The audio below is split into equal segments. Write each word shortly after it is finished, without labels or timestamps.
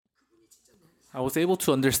I was able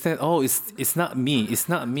to understand. Oh, it's not me. It's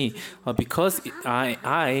not me. Because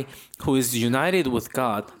I who is united with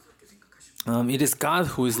God. It is God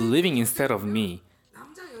who is living instead of me.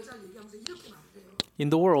 남자 여자를 얘기하면서 이렇게 말을 해요. In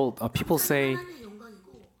the world, people 남자는 say, 하나님의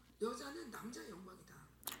영광이고 여자는 남자의 영광이다.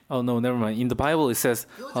 "Oh no, never mind." In the Bible, it says,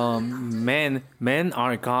 "Men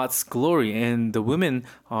are God's glory, and the women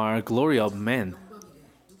are glory of men." 영광이래.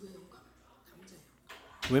 누구의 영광? 남자의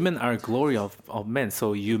영광. Women are glory of men.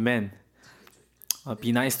 So you men, be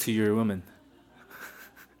nice to your women.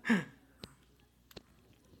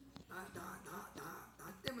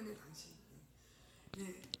 나 때문에 당신.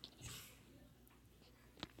 네.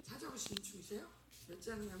 찾아보시면 주세요. 몇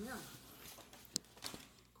장이냐면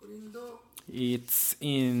고린도 It's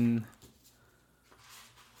in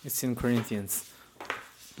Corinthians.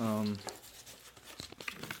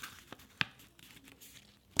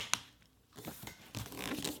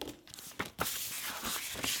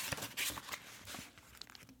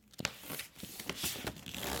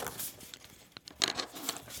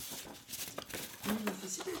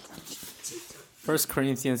 11장 17절. 1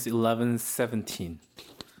 Corinthians 11:17.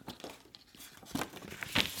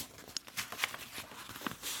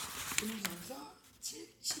 고린도전서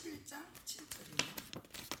 11장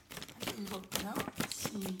 7절이에요. 읽어볼까요?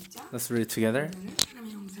 시작. Let's read it together. 남자는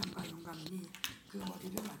하나님의 형상과 영광이니 그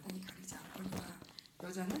머리를 마땅히 가리지 않거니와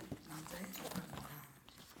여자는 남자의 영광이다.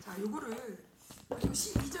 자, 요거를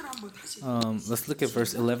 12절 한번 다시. Let's look at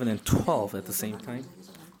verse 11 and 12 at the same time.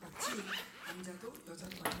 남자도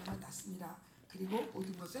여자도 얼마나 낫습니다. 그리고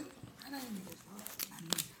모든 것은 하나님에게서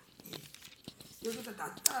납니다. 예. 여기서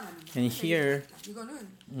낫다라는 And here,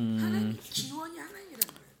 이거는 하나님 기원이 하나님이라는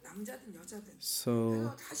거예요. 남자든 여자든.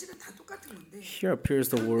 so 사실은 다 똑같은 건데. here appears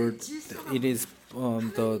the word. It is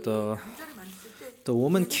남자를 만났을 때 the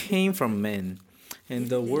woman came from men, and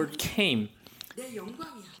the word came. 내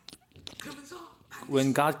영광이야. 그러면서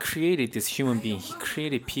When God created this human being, He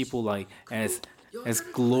created people like as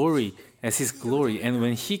glory, as His glory. And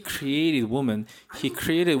when He created woman, He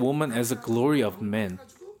created woman as a glory of men.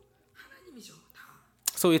 하나님이죠. 다.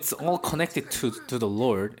 So it's all connected to the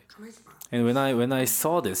Lord. 가만히 있어 봐. And when I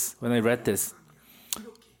saw this, when I read this,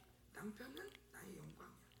 이렇게 남편은 나의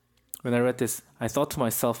영광이야. when I read this, I thought to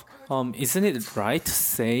myself, isn't it right to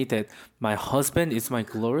say that my husband is my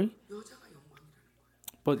glory? 여자가 영광이라는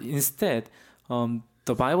거야. But instead,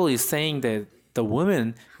 the Bible is saying that the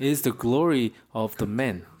woman is the glory of the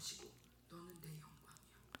man. 나오시고 너는 내 영광이야.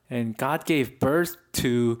 And God gave birth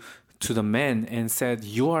to the man and said,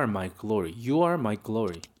 "You are my glory. You are my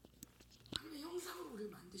glory." 하나님의 형상으로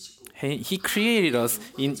우리를 만드시고 He created us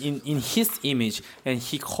in His image, and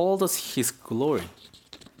He called us His glory.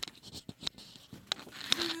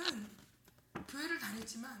 우리는 교회를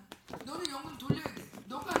다녔지만 너는 영혼 돌려야 돼.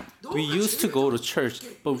 We used to go to church,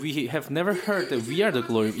 but we have never heard that we are the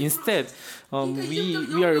glory. Instead,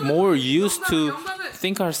 we are more used to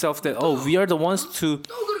think ourselves that, oh, we are the ones to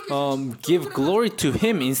give glory to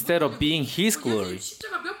Him instead of being His glory.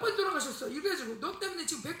 십자가 몇 번 돌아가셨어. 이래가지고 너 때문에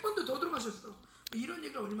지금 100번도 더 돌아가셨어. 이런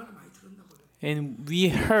얘기를 얼마나 많이 들었나 보네. And we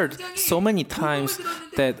heard so many times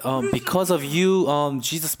that because of you,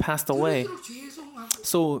 Jesus passed away. 들을수록 죄송하고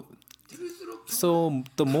So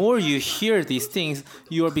들을수록 the more you hear these things,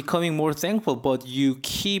 you are becoming more thankful, but you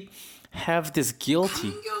keep have this guilt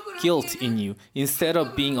in you instead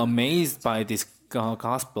of being amazed by this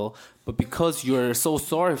gospel, but because you are so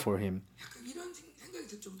sorry for Him. 약간 이런 생각이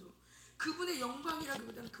들 정도로 그분의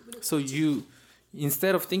영광이라기보다는 그분의 So you,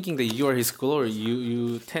 instead of thinking that you are His glory,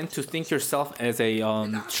 you tend to think yourself as a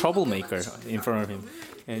troublemaker in front of Him.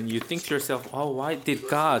 And you think to yourself, oh, why did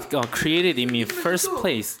God created in me in first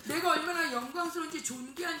place? 내가 얼마나 영광스러운지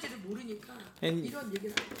존귀한지를 모르니까 And- 이런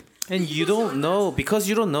얘기를 하고 And you don't know, because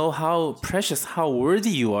you don't know how precious, how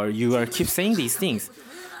worthy you are keep saying these things.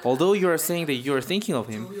 Although you are saying that you are thinking of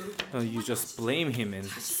Him, you just blame Him and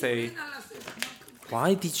say,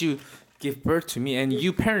 why did you give birth to me? And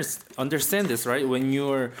you parents understand this, right? When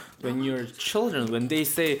your children, when they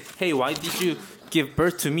say, hey, why did you give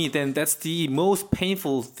birth to me? Then that's the most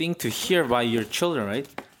painful thing to hear by your children, right?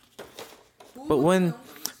 But when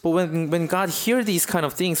God hears these kind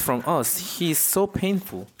of things from us, He is so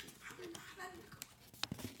painful.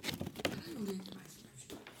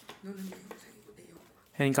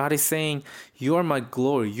 And God is saying, you are my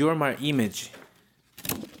glory, you are my image.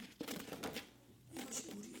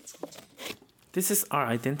 This is our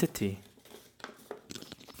identity.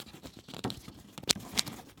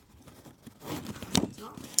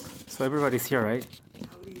 So everybody's here, right?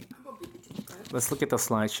 Let's look at the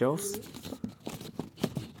slideshows.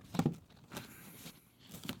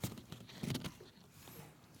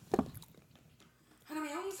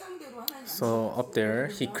 하나님의 형상 형상대로 하나님 So up there,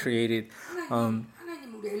 he created.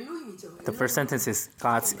 하나님 우리 엘로힘이죠. The first sentence is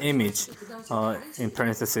God's image. In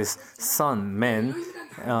parenthesis, son, man.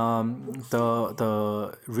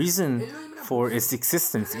 The reason for its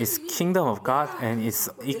existence is kingdom of God, and it's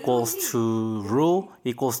equals to rule,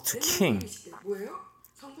 equals to king. 뭐예요?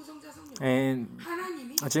 성부 성자 성령. And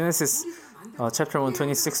하나님이 Genesis chapter 1,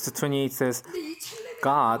 26 to 28 says, 근데 이 첼레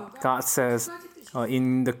God says,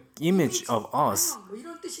 in the image of us. 뭐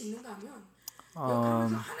이런 뜻이 있는가 하면 그래서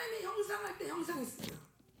하나님의 형상할 때 형상했어요.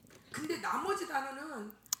 근데 나머지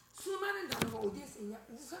단어는 수많은 단어가 어디에 쓰이냐?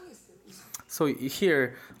 우상에 써요. 우상. So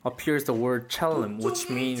here appears the word chalem, which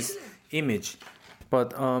means image.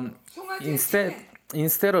 But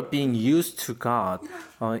instead of being used to God,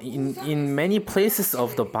 in many places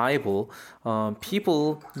of the Bible,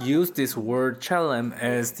 people use this word chalem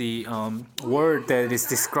as the word that is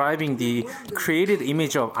describing the created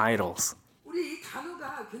image of idols. 우리 이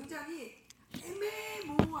단어가 굉장히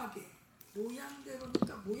애매모호하게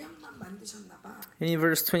모양대로니까 모양만 만드셨나 봐. And in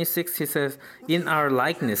verse 26, he says, in our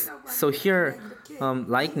likeness. So here,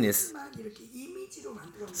 likeness. 이렇게 이미지로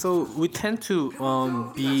만들어. So we tend to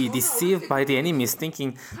be deceived by the enemies,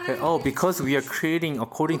 thinking that, oh, because we are creating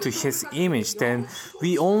according to his image, then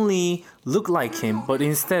we only look like him, but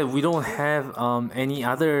instead we don't have any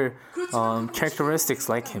other characteristics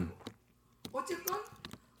like him. 어쨌건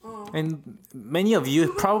And many of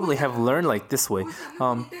you probably have learned like this way,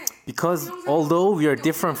 because although we are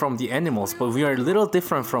different from the animals, but we are a little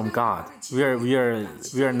different from God. We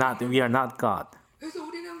are not God. 그래서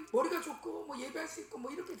우리는 머리가 좋고 뭐 예배할 수 있고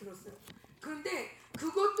뭐 이렇게 들었어요. 그런데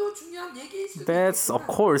그것도 중요한 얘기일 수도 That's of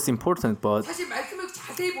있겠지만 course important, but 사실 말씀을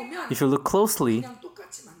자세히 보면 if you look closely, 그냥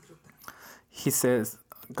똑같이 만들었다.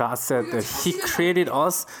 God said that He created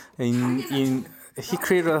us He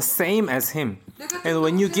created us same as Him. And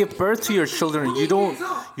when you give birth to your children, you don't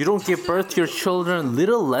give birth to your children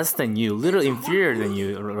little less than you, little inferior than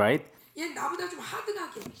you, right? 얘 나보다 좀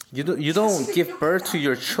하드하게. You don't give birth to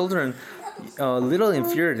your children little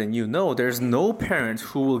inferior than you. No, there's no parent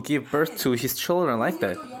who will give birth to his children like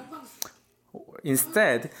that.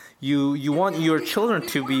 Instead, you want your children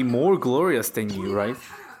to be more glorious than you, right?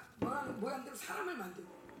 모양대로 사람을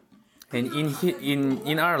만들고. And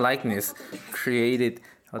in our likeness, created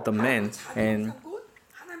the man, and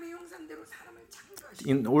하나님의 형상대로 사람을 창조하시고.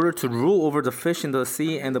 in order to rule over the fish in the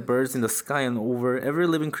sea and the birds in the sky and over every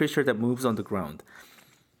living creature that moves on the ground.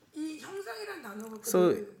 이 형상이란 단어가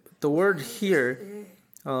So the word here,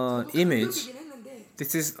 image, 이긴 했는데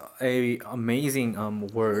this is a amazing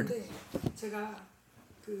word. 근데 제가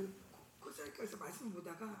그 코스타리카에서 말씀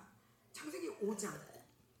보다가 창세기 5장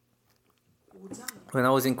When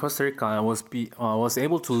I was in Costa Rica, I was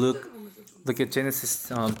able to look at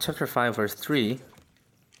Genesis chapter 5 verse 3.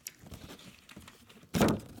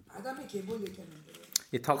 아담의 계보를 얘기하는데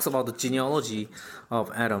It talks about the genealogy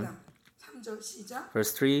of Adam. 3절 시작.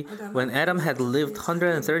 Verse 3, when Adam had lived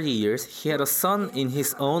 130 years, he had a son in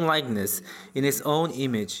his own likeness, in his own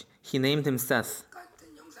image. He named him Seth.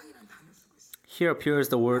 똑같은 형상이라는 단어를 쓰고 있어요. Here appears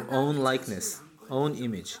the word own likeness, own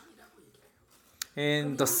image.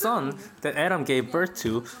 And the son that Adam gave birth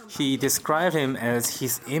to, he described him as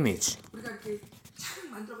his image. 우리가 이렇게 차를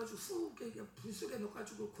만들어가지고 쑥 불 속에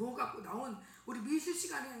넣어가지고 구워 갖고 나온 우리 미술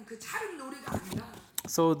시간에 그 차를 노래가 아니라.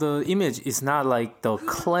 So the image is not like the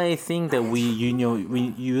clay thing that we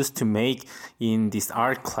used to make in this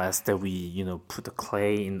art class that we put the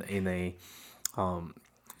clay in a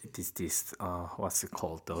this what's it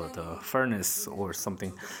called, the furnace or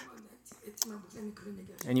something.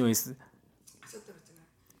 Anyways,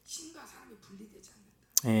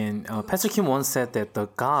 and Pastor Kim once said that the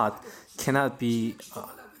God cannot be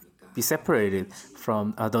separated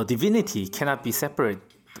from the divinity cannot be separate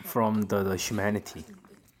from the humanity.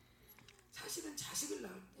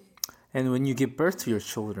 And when you give birth to your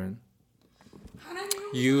children,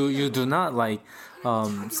 you do not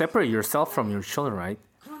separate yourself from your children, right?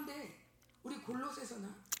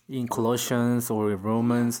 In Colossians or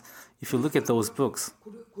Romans, if you look at those books,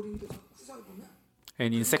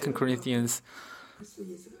 and in 2 Corinthians,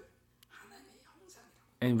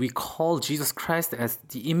 and we call Jesus Christ as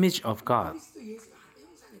the image of God.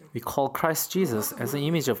 We call Christ Jesus as the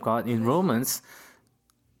image of God in Romans.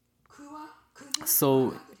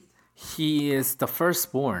 So he is the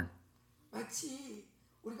firstborn. 마치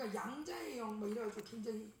우리가 양자의 영 뭐 이래가지고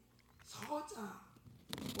굉장히 서자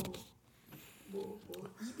뭐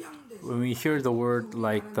입양대. When we hear the word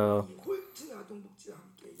like the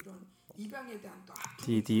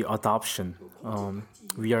adoption,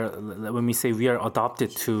 when we say we are adopted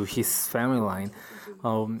to his family line,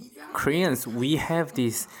 Koreans, we have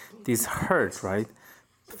this hurt, right?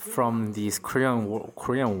 from this Korean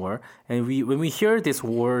War, and when we hear this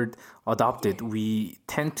word adopted, we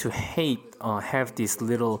tend to have this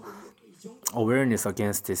little awareness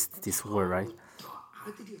against this word, right?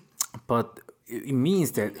 But it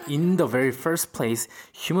means that in the very first place,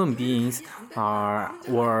 human beings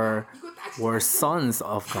were sons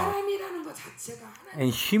of God,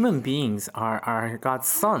 and human beings are God's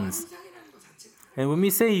sons. And when we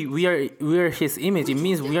say we are His image, it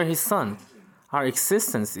means we are His son. Our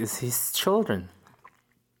existence is His children.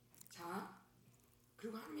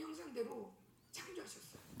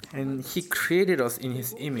 And He created us in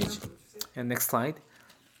His image. And next slide.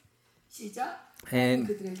 And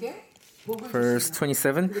verse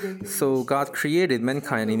 27. So God created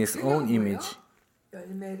mankind in His own image.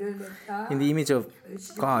 In the image of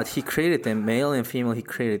God, He created them, male and female, He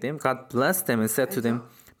created them. God blessed them and said to them,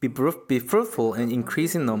 be fruitful and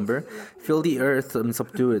increase in number, fill the earth and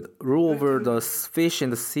subdue it, rule over the fish in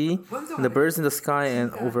the sea, and the birds in the sky,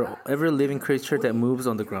 and over every living creature that moves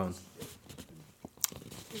on the ground.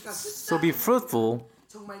 So be fruitful.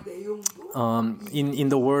 In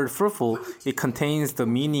the word fruitful, it contains the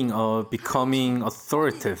meaning of becoming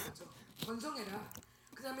authoritative.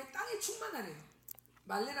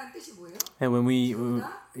 And when we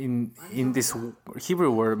in this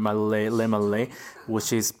Hebrew word malay,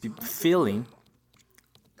 which is feeling,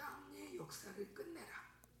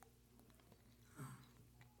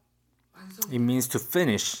 it means to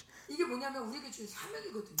finish.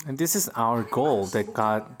 And this is our goal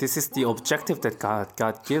this is the objective that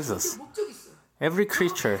God gives us. Every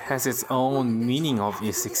creature has its own meaning of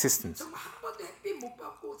its existence.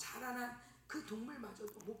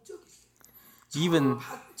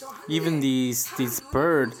 Even these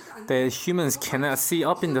birds that humans cannot see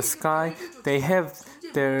up in the sky, they have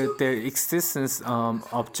their existence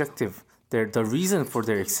objective, the reason for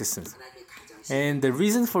their existence. And the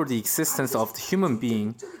reason for the existence of the human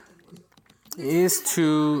being is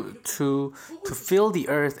to fill the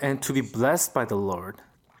earth and to be blessed by the Lord.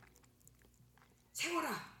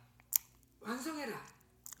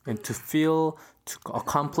 And to fill, to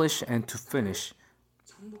accomplish, and to finish.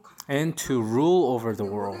 And to rule over the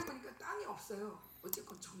world.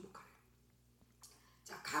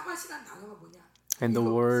 And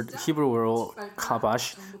the Hebrew word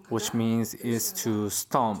kabash, which means is to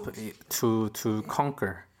stomp, to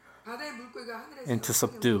conquer, and to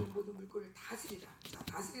subdue.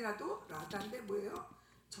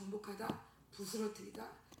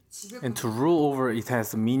 And to rule over, it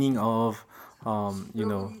has the meaning of,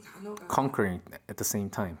 conquering at the same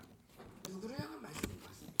time.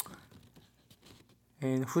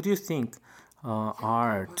 And who do you think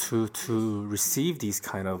are to receive these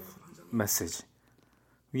kind of message?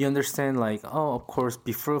 We understand of course,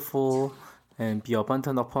 be fruitful and be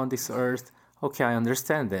abundant upon this earth. Okay, I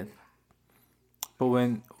understand that. But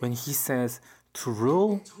when He says to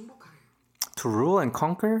rule and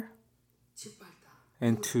conquer,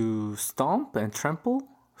 and to stomp and trample,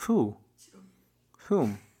 whom?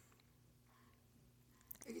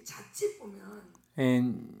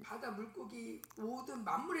 And 모든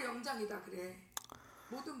만물의 영장이다 그래.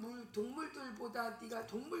 모든 동물들보다 네가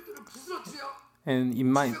동물들을 부스러뜨려. And you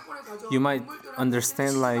might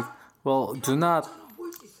understand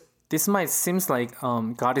this might seems like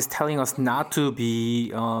God is telling us not to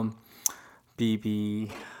be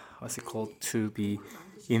what's it called, to be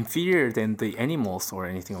inferior than the animals or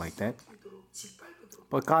anything like that.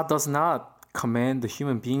 But God does not command the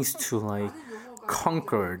human beings to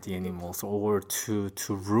conquer the animals or to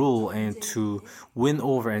rule and to win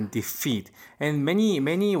over and defeat. And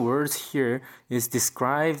many words here is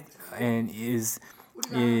described and is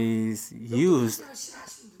used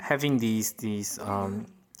having these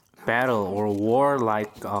battle or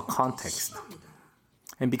war-like context.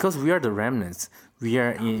 And because we are the remnants, we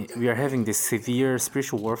are having this severe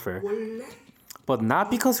spiritual warfare. But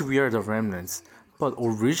not because we are the remnants, but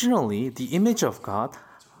originally the image of God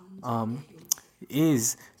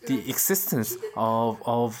is the existence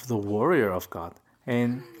of the warrior of God.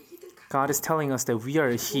 And God is telling us that we are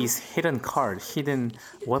His hidden card, hidden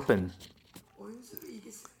weapon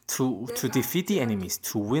to defeat the enemies,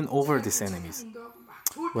 to win over these enemies.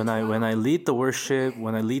 When I lead the worship,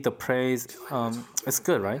 when I lead the praise, it's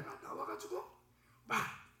good, right?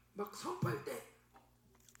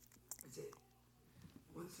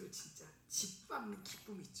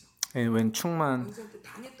 And when Chungman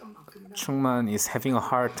is having a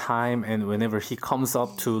hard time, and whenever he comes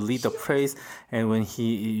up to lead the praise, and when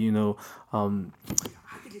he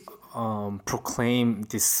proclaim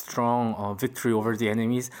this strong victory over the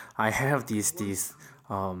enemies, I have these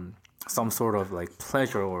some sort of like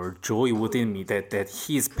pleasure or joy within me that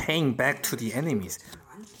he is paying back to the enemies.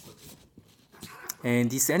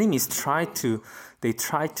 And these enemies try to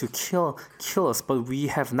kill us, but we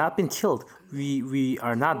have not been killed. We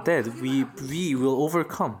are not dead. We will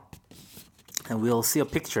overcome. And we'll see a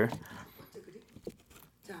picture.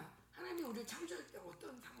 자, 하나님이 우리를 창조할 때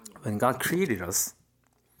어떤 상황이 When God created us,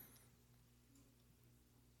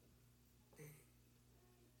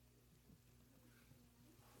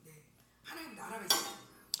 하나님 나라가 있어요.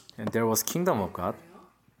 and there was kingdom of God.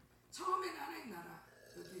 처음에는 하나님 나라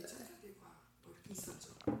여기 천사들과 이렇게 있었죠.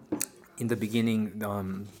 In the beginning,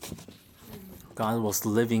 God was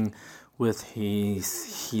living with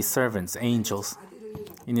his servants, angels,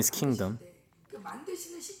 in his kingdom. 그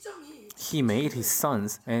만드시는 시점이 He made his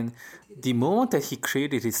sons, and the moment that he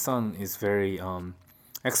created his son is very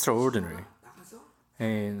extraordinary. 나가서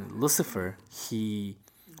And Lucifer, he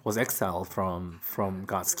was exiled from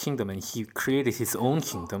God's kingdom, and he created his own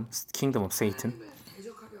kingdom of Satan,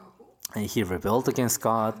 대적하려 하고 and he rebelled against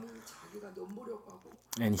God, 자기가 넘보려고 하고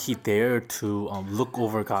and he dared to look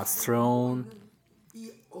over God's throne.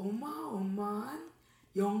 이 어마어마한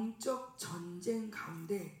영적 전쟁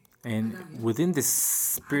가운데 And within this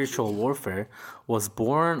spiritual warfare was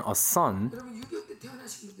born a son. 여러분 6.25 때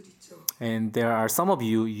태어나신 분들 있죠. And there are some of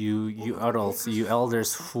you adults, you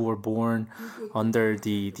elders who were born under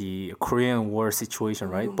the Korean War situation,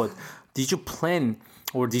 right? But did you plan,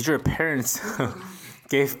 or did your parents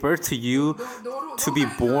give birth to you to be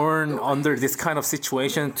born under this kind of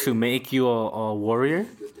situation to make you a warrior?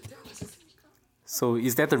 6.25 때 태어나셨습니까? So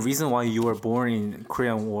is that the reason why you were born in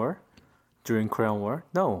Korean War? During Korean War?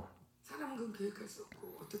 No. 사람은 그건 계획할 수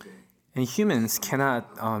없고 어떻게 And humans cannot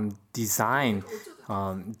design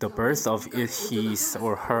the birth of his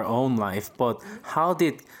or her own life. But how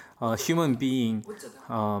did a human being,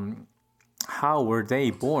 how were they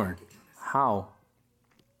born? How?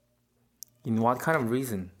 In what kind of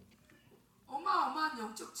reason? 어마어마한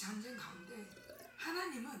영적 전쟁 가운데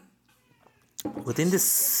하나님은 Within this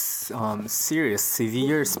serious,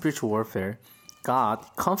 severe spiritual warfare, God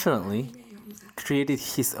confidently created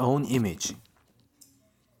his own image.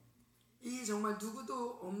 이 정말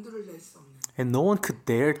누구도 엄두를 낼 수 없는 And no one could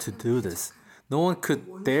dare to do this. No one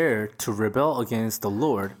could dare to rebel against the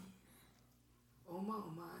Lord.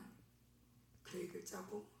 어마어마한 계획을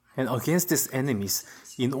짜고 And against his enemies,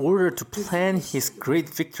 in order to plan his great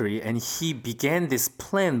victory, and he began this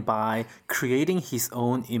plan by creating his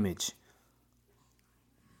own image.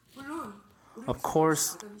 물론 우리 Of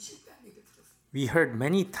course, 아담이 실패한 얘기를 들었어요. we heard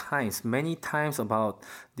many times about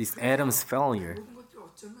this Adam's failure. 모든 것들이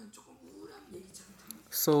어쩌면 조금 우울한 얘기처럼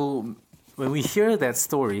들립니다. So when we hear that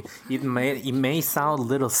story, it may sound a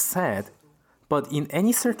little sad, but in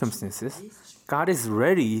any circumstances, God is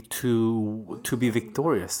ready to be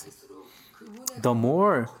victorious. The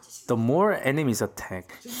more enemies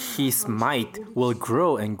attack, his might will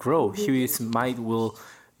grow and grow. His might will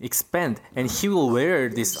expand, and he will wear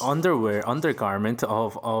this undergarment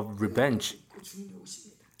of revenge. 주님이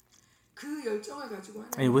오십니다. 그 열정을 가지고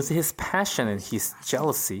하나님 And with his passion and his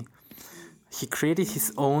jealousy, he created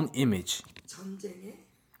his own image. 전쟁에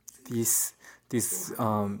This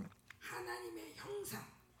하나님의 형상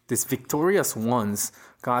this victorious ones,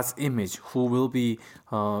 God's image, who will be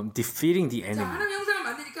defeating the 자, enemy. 하나님 형상을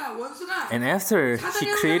만드니까 원수가 And after he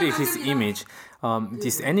created his image,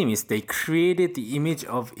 these enemies, they created the image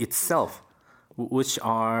of itself, which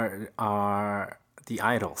are the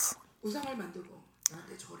idols. 우상을 만들고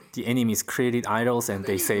나한테 절해. The enemies created idols and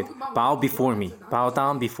they said, bow before me, bow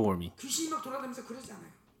down before me. 귀신이 막 돌아다니면서 그러지 않아요.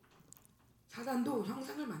 사단도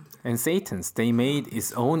형상을 만들어요. And Satan's, they made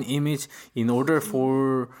his own image in order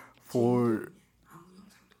for 아무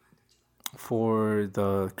형상도 만들지.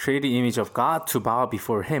 the created image of God to bow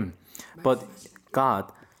before him. But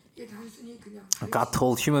이게 단순히 그냥 God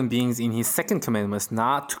told human beings in his second commandment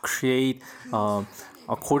not to create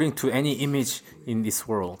according to any image in this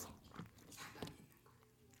world.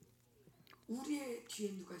 우리의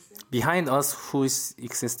뒤에 누가 있어요? Behind us, who is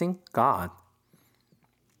existing? God.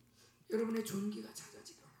 여러분의 존귀가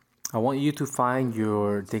찾아지고 I want you to find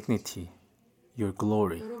your dignity, your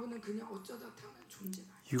glory. 여러분은 그냥 어쩌다 태어난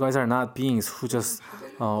존재가 You guys are not beings who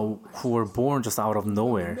were born just out of 몇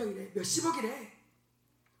nowhere. 명이래? 몇십억이래?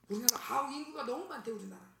 우리나라 하우 인구가 너무 많대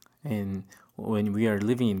우리나라. And when we are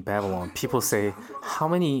living in Babylon, people say, how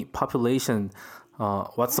many population,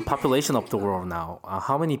 what's the population of the world now?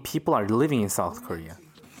 How many people are living in South Korea?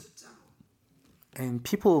 And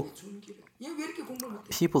people 얘왜 이렇게 공부를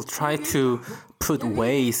못해? try to put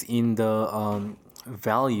ways in the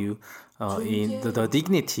value, in the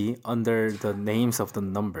dignity under the names of the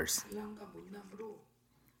numbers. 잘남과 못남으로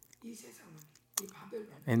이 세상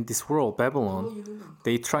And this world, Babylon,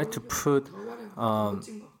 they try to put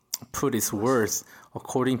its worth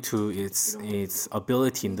according to its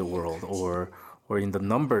ability in the world or in the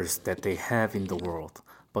numbers that they have in the world.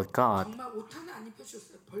 But God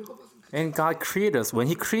created us. When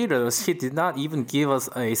He created us, He did not even give us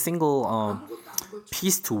a single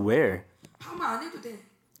piece to wear.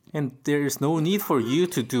 And there is no need for you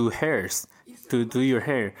to do your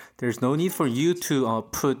hair. There's no need for you to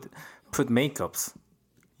put makeups.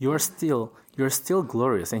 You're still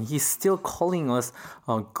glorious, and He's still calling us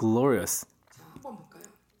glorious.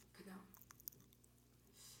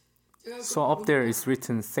 So up there is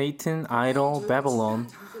written Satan, idol, Babylon,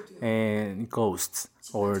 and ghosts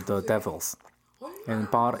or the devils. And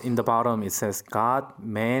in the bottom it says God,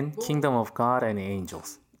 man, kingdom of God, and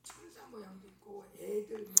angels.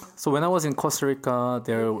 So when I was in Costa Rica,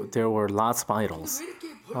 there were lots of idols.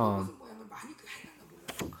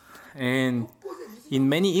 And in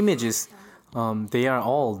many images, they are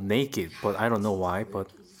all naked, but I don't know why. But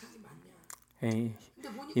in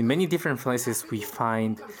many different places, we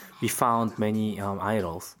found many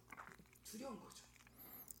idols,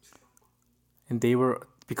 and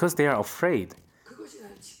because they are afraid,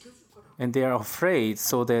 and they are afraid,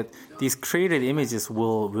 so that these created images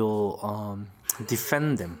will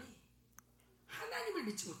defend them.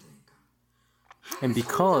 And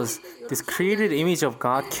because this created image of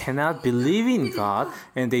God cannot believe in God,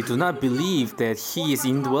 and they do not believe that He is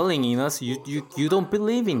indwelling in us, you don't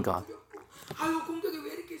believe in God.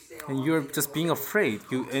 And you're just being afraid.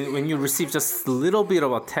 And when you receive just a little bit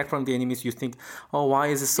of attack from the enemies, you think, oh, why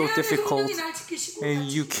is it so difficult? And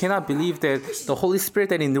you cannot believe that the Holy Spirit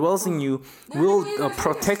that indwells in you will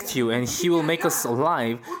protect you, and He will make us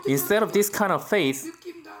alive. Instead of this kind of faith,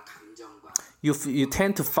 you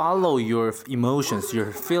tend to follow your emotions,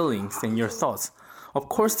 your feelings, and your thoughts. Of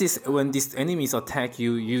course, when these enemies attack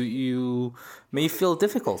you, you may feel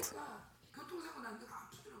difficult.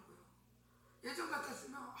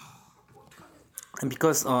 And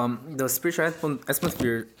because the spiritual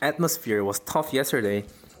atmosphere was tough yesterday,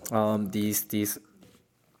 these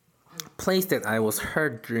place that I was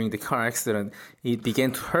hurt during the car accident, it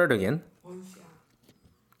began to hurt again.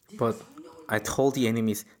 But I told the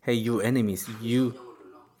enemies, hey, you enemies, you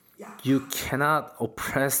cannot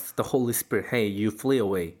oppress the Holy Spirit. Hey, you flee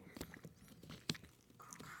away.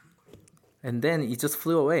 And then it just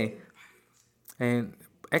flew away. And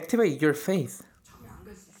activate your faith.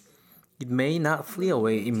 It may not flee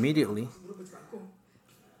away immediately.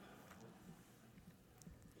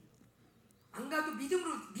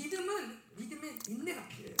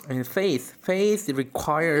 And faith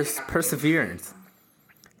requires perseverance.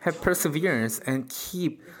 Have perseverance and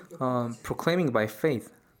keep proclaiming by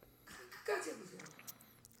faith.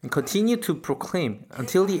 And continue to proclaim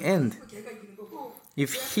until the end.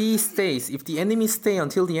 If the enemy stay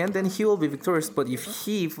until the end, then he will be victorious. But if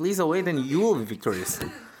he flees away, then you will be victorious.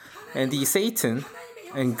 And the Satan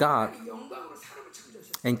and God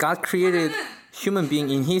created human being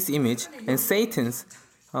in His image, and Satan's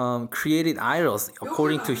created idols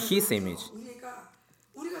according to his image.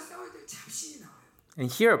 And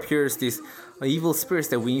here appears these evil spirits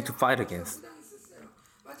that we need to fight against.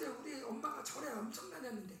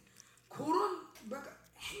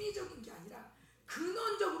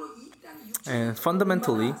 And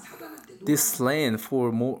fundamentally, this land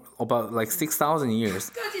for about 6,000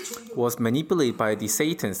 years was manipulated by the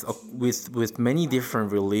Satans with many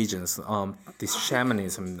different religions, this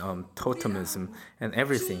shamanism, totemism, and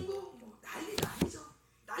everything.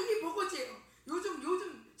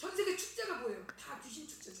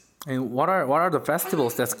 And what are the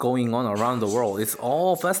festivals that's going on around the world? It's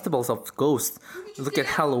all festivals of ghosts. Look at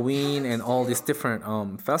Halloween and all these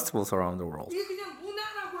different festivals around the world.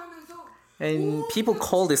 And people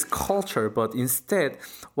call this culture, but instead,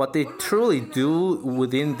 what they truly do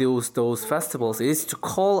within those festivals is to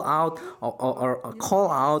call out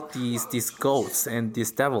these ghosts and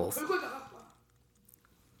these devils.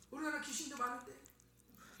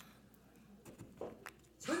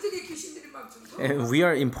 And we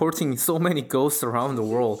are importing so many ghosts around the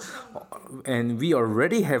world, and we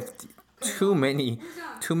already have too many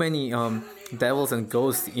devils and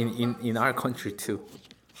ghosts in our country too.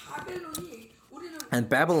 And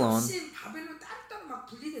Babylon,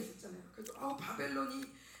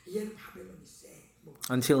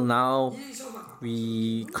 until now,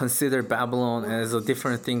 we consider Babylon as a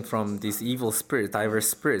different thing from these evil spirits, diverse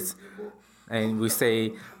spirits. And we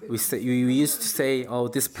used to say, oh,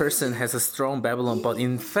 this person has a strong Babylon, but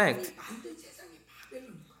in fact,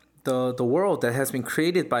 the world that has been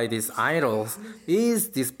created by these idols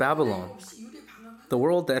is this Babylon. the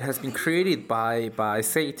world that has been created by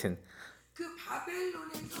Satan. 그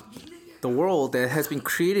바벨론에서 믿는 게 The world that has been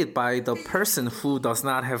created by the person who does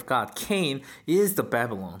not have God, Cain, is the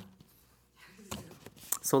Babylon.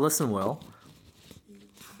 So listen well. 이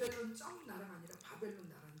바벨론 정 나라가 아니라 바벨론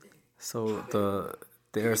나라인데 So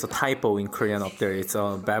there's a typo in Korean up there. It's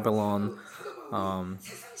a Babylon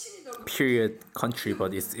세상신이 너무 period country,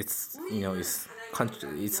 but it's you know it's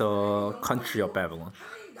a country of Babylon.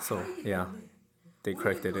 So yeah, they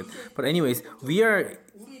corrected it. But anyways, we are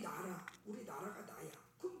우리나라가 나야.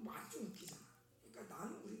 그럼 완전 웃기잖아. 그러니까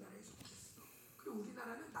나는 우리나라에 속했어. 그리고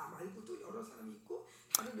우리나라는 나 말고도 여러 사람이 있고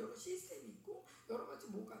다른 여러 시스템이 있고 여러 가지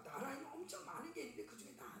뭐가 나라에는 엄청 많은 게 있는데 그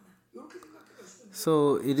중에 나 하나. 이렇게 생각해도 쉬운데.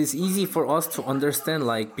 So it is easy for us to understand,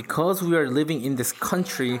 like, because we are living in this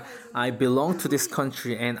country, I belong to this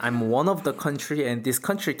country and I'm one of the country, and this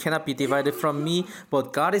country cannot be divided from me.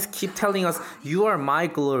 But God is keep telling us, you are my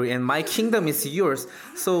glory and my kingdom is yours.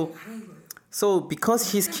 So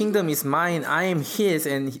because his kingdom is mine, I am his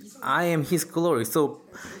and I am his glory. So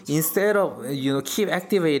instead of keep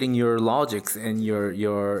activating your logics and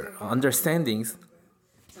your understandings,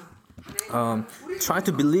 try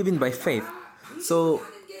to believe in by faith. So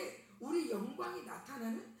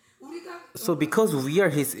because we are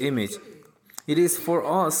his image, it is for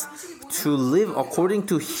us to live according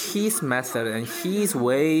to his method and his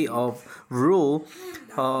way of rule,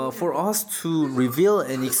 for us to reveal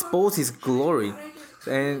and expose his glory.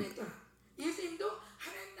 And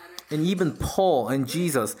even Paul and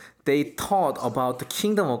Jesus, they taught about the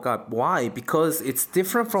kingdom of God. Why? Because it's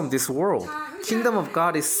different from this world. Kingdom of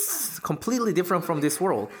God is completely different from this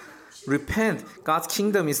world. Repent. God's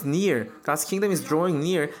kingdom is near. God's kingdom is drawing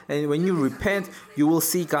near. And when you repent, you will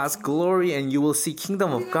see God's glory and you will see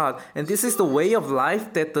kingdom of God. And this is the way of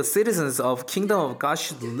life that the citizens of kingdom of God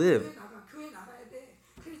should live.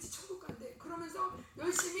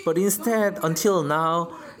 But instead, until now,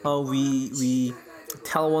 we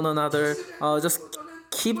tell one another, just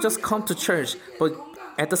come to church. But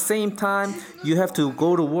at the same time, you have to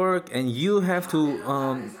go to work and you have to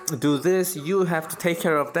do this, you have to take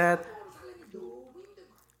care of that.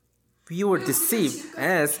 We were deceived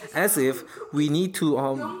as if we need to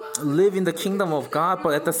live in the kingdom of God,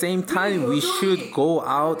 but at the same time we should go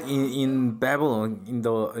out in Babylon,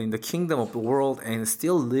 in the kingdom of the world, and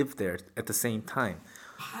still live there at the same time.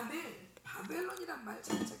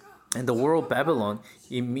 And the word Babylon,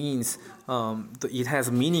 it means it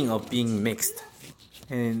has meaning of being mixed,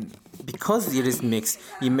 and because it is mixed,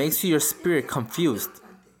 it makes your spirit confused.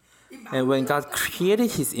 And when God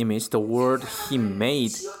created His image, the world He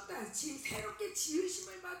made,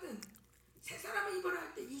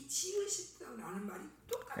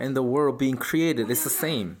 and the world being created is the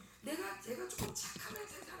same.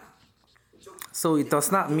 So it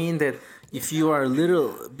does not mean that if you are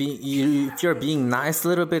if you're being nice a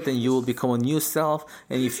little bit, then you will become a new self.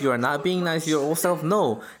 And if you are not being nice, your old self.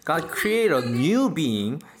 No, God created a new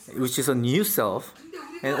being, which is a new self.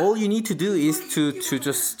 And all you need to do is to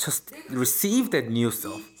just receive that new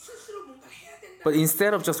self. But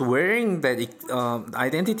instead of just wearing that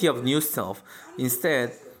identity of new self,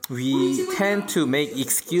 instead we tend to make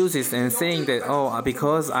excuses and saying that,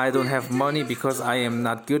 because I don't have money, because I am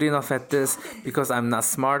not good enough at this, because I'm not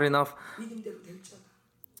smart enough.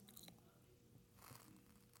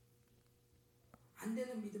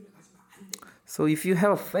 So if you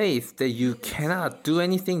have a faith that you cannot do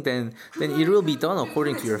anything, then it will be done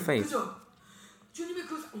according to your faith.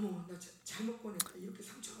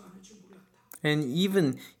 And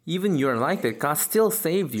even you're like that, God still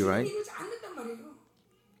saved you, right?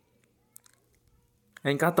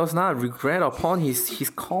 And God does not regret upon His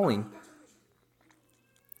calling.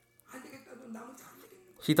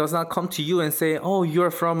 He does not come to you and say, you're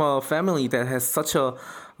from a family that has such a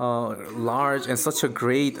large and such a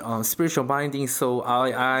great spiritual binding, so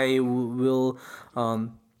I will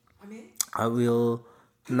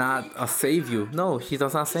not save you. No, He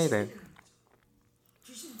does not say that.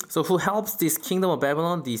 So who helps this kingdom of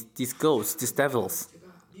Babylon? These ghosts, these devils.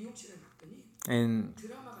 And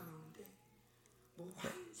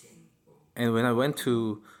when I went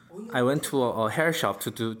to a hair shop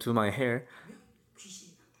to do my hair,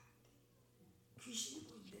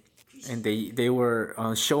 and they were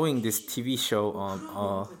showing this TV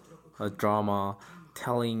show, a drama,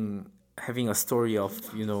 having a story of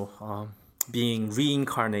being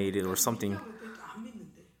reincarnated or something,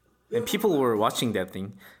 and people were watching that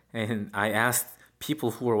thing, and I asked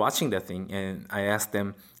people who were watching that thing, and I asked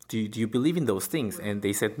them, do you believe in those things? And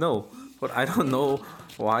they said no, but I don't know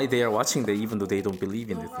why they are watching that even though they don't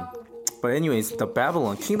believe in the thing. But anyways, the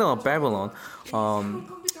kingdom of Babylon,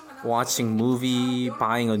 watching movie,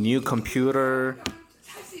 buying a new computer,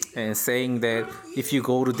 and saying that if you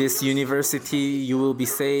go to this university, you will be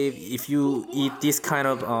saved. If you eat this kind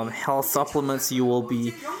of health supplements, you will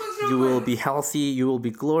be healthy. You will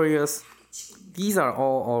be glorious. These are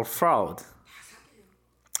all fraud.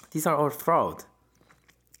 These are all fraud.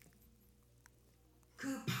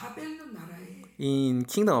 In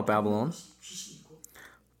Kingdom of Babylon,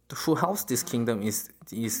 who helps this kingdom is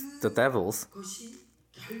the devils,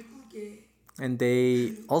 and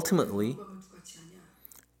they ultimately,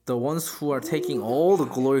 the ones who are taking all the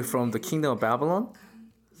glory from the Kingdom of Babylon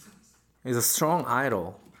is a strong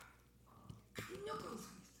idol.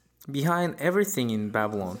 Behind everything in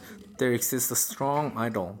Babylon, there exists a strong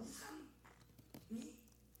idol.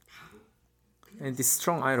 And this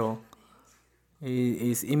strong idol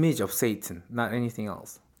is image of Satan, not anything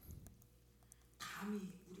else.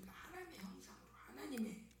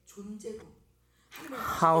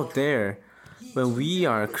 How dare when we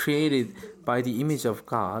are created by the image of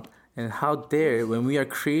God, and how dare when we are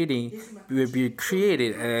created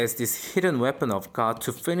as this hidden weapon of God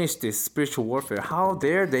to finish this spiritual warfare. How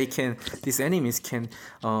dare these enemies can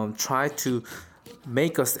try to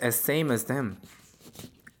make us as same as them.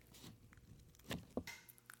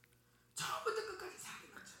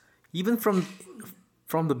 Even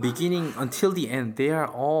from the beginning until the end, they are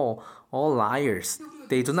all liars.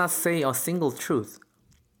 They do not say a single truth.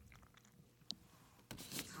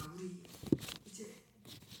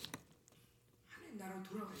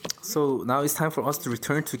 So now it's time for us to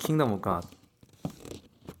return to Kingdom of God.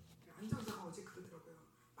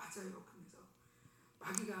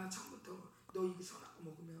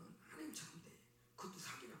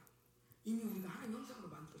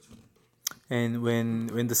 And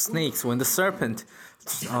when the serpent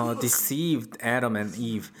deceived Adam and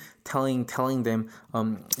Eve, telling them,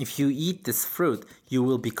 if you eat this fruit, you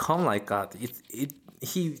will become like God.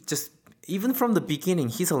 He just, even from the beginning,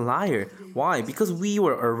 he's a liar. Why? Because we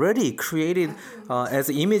were already created as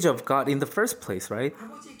the image of God in the first place, right?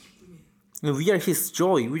 And we are His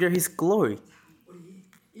joy. We are His glory.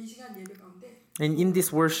 And in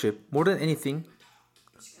this worship, more than anything,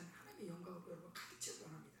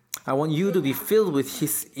 I want you to be filled with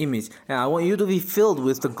His image, and I want you to be filled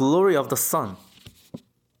with the glory of the Son.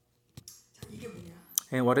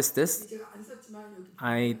 And what is this?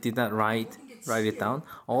 I did not write it down.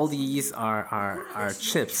 All these are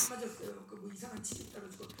chips.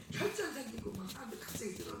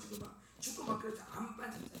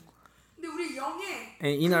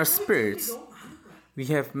 And in our spirits, we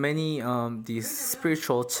have many these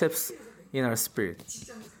spiritual chips in our spirit.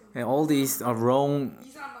 And all these are wrong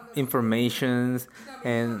informations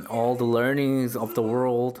and all the learnings of the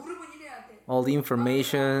world, all the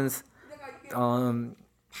informations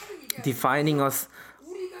defining us.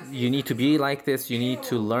 You need to be like this, you need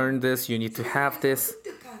to learn this, you need to have this.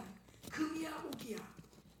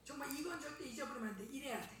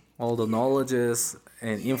 All the knowledges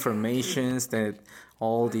and informations, that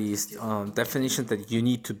all these definitions that you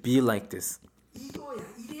need to be like this.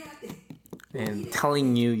 And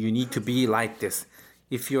telling you need to be like this.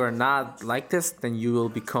 If you are not like this, then you will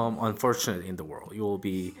become unfortunate in the world. You will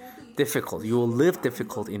be difficult. You will live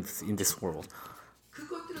difficult in this world.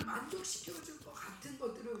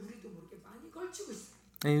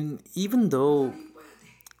 And even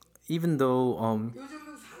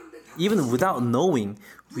without knowing,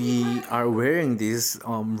 we are wearing this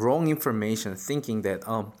wrong information, thinking that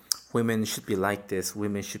women should be like this,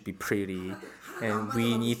 women should be pretty, and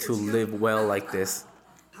we need to live well like this.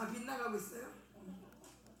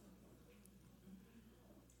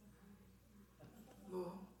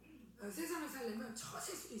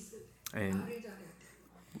 And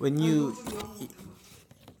when you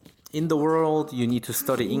in the world, you need to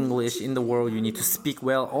study English. In the world, you need to speak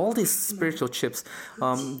well. All these spiritual chips,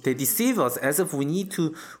 they deceive us as if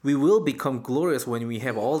we will become glorious when we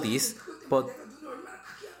have all these. But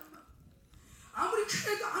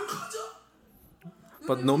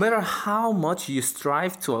no matter how much you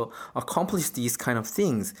strive to accomplish these kind of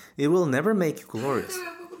things, it will never make you glorious.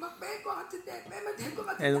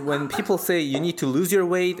 And when people say you need to lose your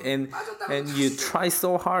weight and you try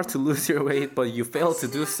so hard to lose your weight but you fail to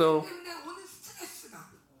do so,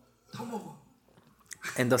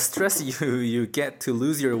 and the stress you get to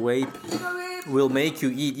lose your weight will make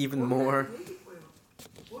you eat even more.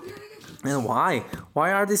 And why?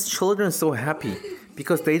 Why are these children so happy?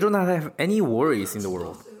 Because they do not have any worries in the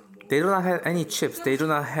world. They do not have any chips. They do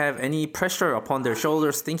not have any pressure upon their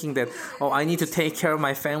shoulders thinking that, oh, I need to take care of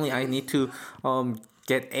my family. I need to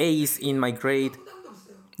get A's in my grade.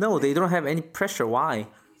 No, they don't have any pressure. Why?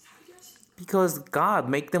 Because God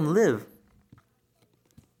make them live.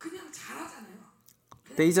 그냥 자라잖아요.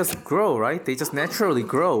 They just grow, right? They just naturally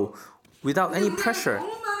grow without any pressure.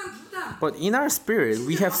 너무 많은 부담. But in our spirit,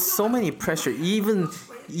 we have so many pressure, even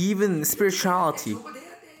spirituality. 저거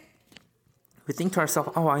돼야 돼. We think to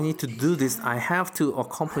ourselves, oh, I need to do this. I have to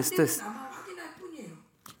accomplish this. 나만 확인할 뿐이에요.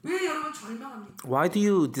 왜 여러분 절망합니까? Why do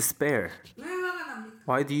you despair? 왜 화가 납니까?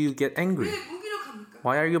 Why do you get angry? 왜 무기력합니까?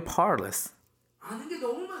 Why are you powerless? 아는 게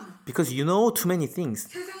너무 많아. Because you know too many things.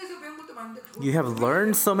 세상에서 배운 것도 많은데 You have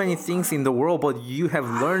learned so many things in the world, but you have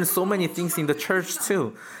learned so many things in the church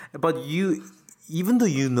too. But you, even though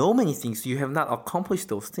you know many things, you have not accomplished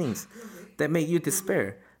those things. That make you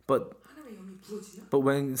despair. But 하나님의 영이 부어지면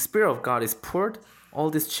when the Spirit of God is poured, all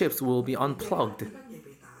these chips will be unplugged. 이런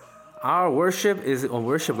예배다. Our worship is a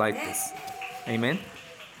worship like this. Amen.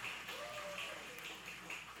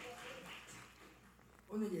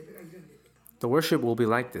 오늘 예배가 이런 예배다. The worship will be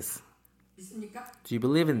like this. 믿습니까? Do you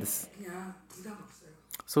believe in this? 그냥 부담 없어요.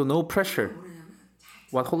 So no pressure. 뭐냐면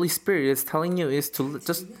What Holy Spirit is telling you is to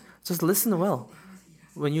just listen well.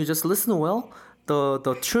 When you just listen well,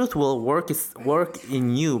 the truth will work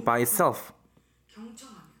in you by itself.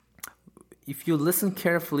 경청하면 If you listen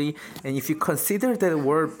carefully and if you consider that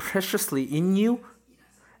word preciously in you,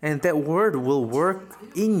 and that word will work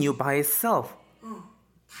in you by itself.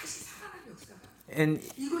 다시 살아날 역사가 And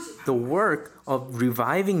이것이 the work of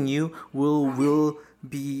reviving you will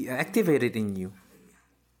be activated in you.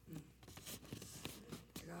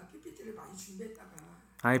 제가 PPT를 많이 준비했다가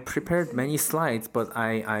I prepared many slides, but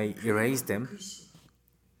I erased them. 글씨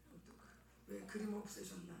왜 그림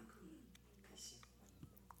없애셨나 그런 글씨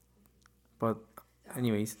But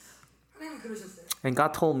anyways, 하나님이 그러셨어요. and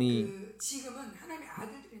God told me 그 지금은 하나님의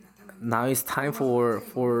아들들이 나타나는 now it's time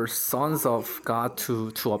for sons of God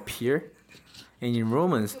to appear. And in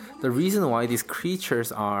Romans, the reason why these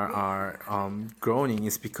creatures are groaning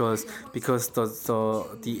is because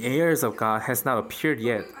the heirs of God has not appeared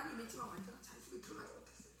yet. 많이 믿지만 완전한 자유속에 들어가지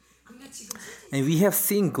못했어요. 근데 지금 And we have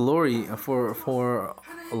seen glory for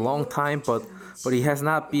a long time, but it has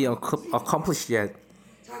not been accomplished yet.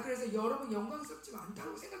 자 그래서 여러분 영광스럽지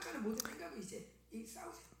않다고 생각하는 모든 생각을 이제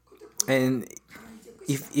싸우세요. 그때 And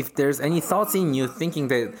if there's any thoughts in you thinking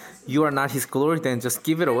that you are not His glory, then just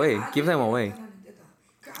give it away, give them away.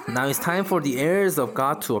 Now it's time for the heirs of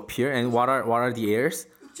God to appear. And what are the heirs?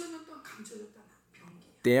 6,000년 동안 감춰졌다는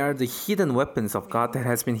병기. They are the hidden weapons of God that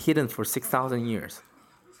has been hidden for 6,000 years,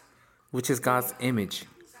 which is God's image.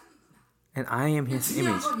 And I am His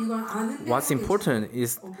image. What's important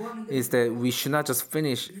is that we should not just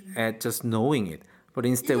finish at just knowing it, but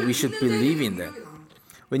instead we should believe in that.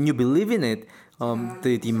 When you believe in it,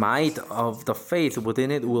 the might of the faith within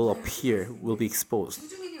it will appear, will be exposed.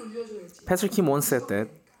 승준이니 올려줘야지. Pastor Kim once said that.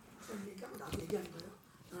 무슨 얘기하고 나도 얘기하는 거예요.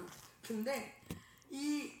 근데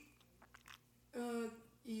이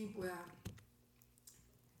뭐야?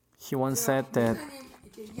 He once said that. 목사님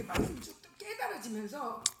이게 말씀 쭉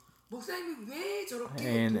깨달아지면서 목사님이 왜 저렇게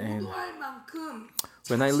And 도도할 만큼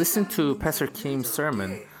when I listened to Pastor Kim's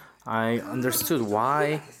sermon, I understood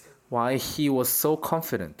why he was so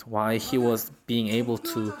confident, why he was being able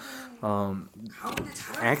to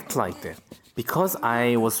act like that. Because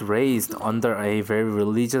I was raised under a very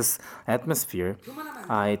religious atmosphere,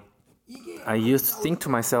 I used to think to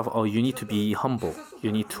myself, oh, you need to be humble.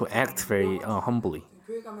 You need to act very humbly.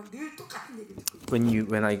 교회 가면 늘 똑같은 얘기 듣고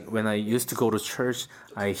When I used to go to church,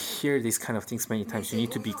 I hear these kind of things many times. You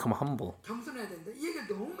need to become humble. 겸손해야 된다. 이 얘기를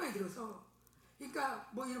너무 많이 들어서 그러니까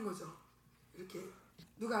뭐 이런 거죠. 이렇게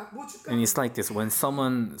누가 뭐 줄까? And it's like this. When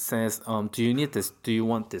someone says, do you need this? Do you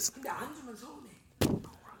want this? 근데 안 주면 서운해.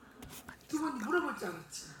 두 번 물어볼 줄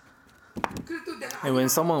알았지. 그래도 내가 And when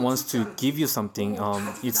someone wants to give you something,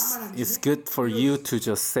 it's good for you to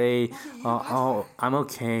just say, oh, I'm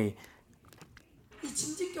okay. 이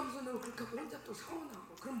진직 겸손으로 그렇게 하고 혼자 또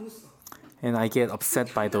서운하고 그럼 못 써. And I get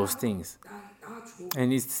upset by those things. 나 줘.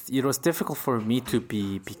 And it was difficult for me to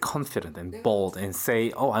be confident and bold and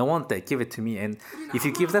say, oh, I want that, give it to me. And if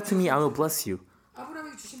you give that to me, I will bless you.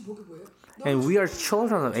 아브라함에게 주신 복이 뭐예요? And we are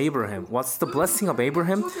children of Abraham. What's the blessing of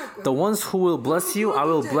Abraham? The ones who will bless you, I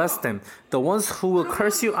will bless them. The ones who will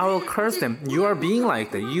curse you, I will curse them. You are being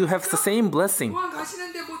like that. You have the same blessing. 공항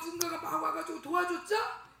가시는데 뭐 누군가가 막 와가지고 도와줬죠?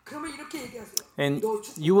 그러면 이렇게 얘기하세요. And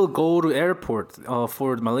you will go to airport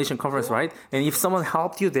for the Malaysian conference, right? And if someone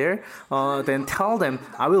helped you there, then tell them,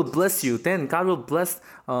 I will bless you. Then God will bless.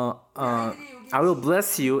 I will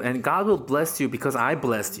bless you, and God will bless you because I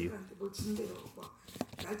blessed you. 뭐 준대요. 막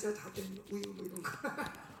날짜 다 된 우유 뭐 이런 거.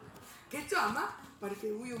 겠죠 아마? 막 이렇게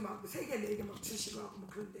우유 막 3개 4개 막 주시고 하고 뭐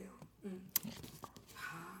그런데요.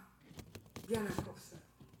 다 미안할 거 없어요.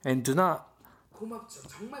 And do not 고맙죠.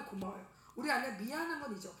 정말 고마워요. 우리 안에 미안한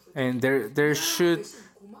건 이제 없어요. And there should,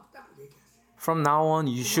 고맙다고 얘기하세요. from now on,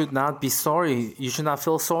 you should not be sorry. You should not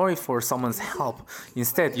feel sorry for someone's help.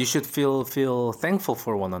 Instead, you should feel thankful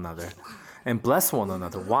for one another and bless one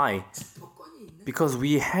another. Why? Because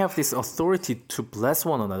we have this authority to bless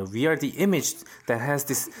one another. We are the image that has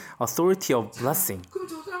this authority of blessing. 그럼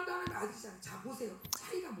저 사람도 하나님의 아들이잖아요. 자 보세요.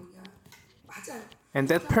 차이가 뭐냐? 맞아요. And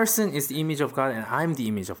that person is the image of God and I'm the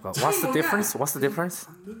image of God. What's the difference? What's the difference?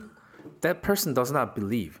 That person does not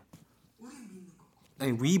believe.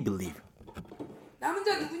 And we believe. 남은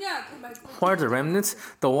자 누구냐? 그 말씀. Who are the remnants?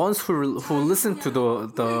 The ones who listen to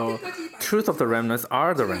the truth of the remnants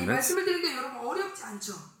are the remnants. 말씀을 드리는데 여러분 어렵지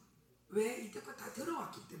않죠? 왜 이때껏 다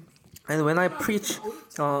들어왔기 때문에. And when I preach,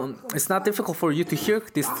 it's not difficult for you to hear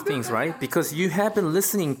these things, right? Because you have been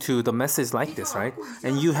listening to the message like this, right?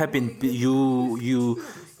 And you have been you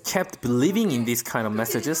kept believing in these kind of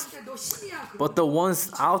messages. But the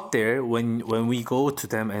ones out there, when we go to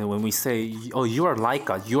them and when we say, "Oh, you are like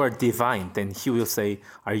God, you are divine," then He will say,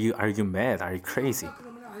 "Are you mad? Are you crazy?"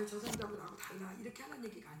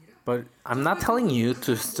 But I'm not telling you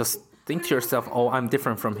to just think to yourself, "Oh, I'm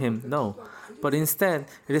different from him." No. But instead,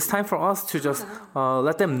 it is time for us to just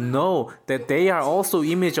let them know that they are also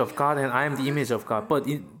image of God and I am the image of God. But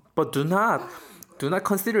do not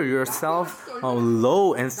consider yourself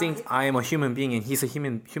low and think I am a human being and he's a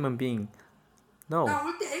human being. No.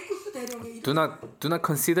 Do not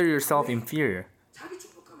consider yourself inferior. 자기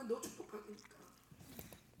축복하면 너 축복하니까.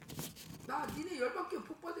 나 니네 열받게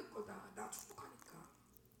복 받을 거다. 나 축복하니까.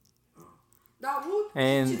 나 옷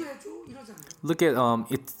해줘 이러잖아요. Look at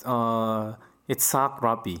Itzhak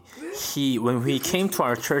Rabbi. When he came to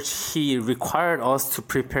our church, he required us to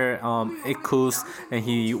prepare ikkus, and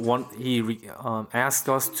he asked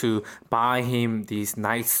us to buy him these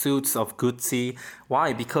nice suits of Gucci.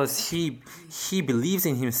 Why? Because he believes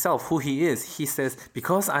in himself, who he is. He says,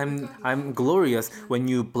 because I'm glorious, when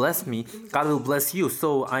you bless me, God will bless you.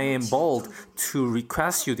 So I am bold to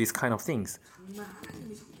request you these kind of things.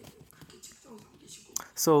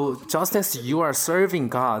 So just as you are serving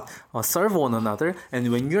God, serve one another,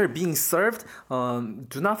 and when you are being served,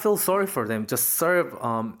 do not feel sorry for them. Just serve.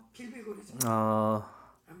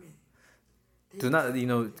 Do not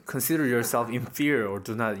consider yourself inferior, or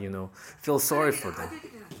do not feel sorry for them.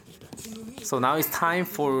 So now it's time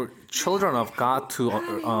for children of God to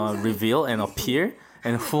reveal and appear.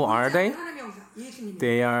 And who are they?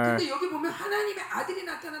 They are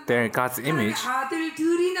God's image.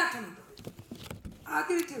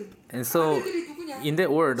 And so, in that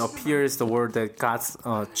word appears the word that God's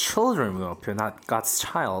children will appear, not God's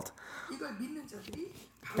child.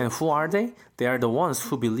 And who are they? They are the ones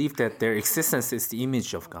who believe that their existence is the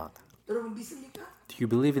image of God. Do you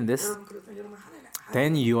believe in this?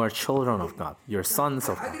 Then you are children of God. You're sons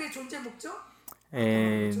of God.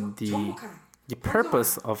 And the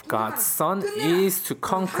purpose of God's Son is to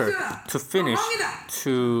conquer, to finish,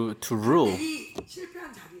 to rule.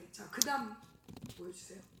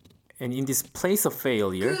 And in this place of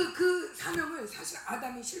failure,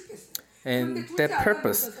 and that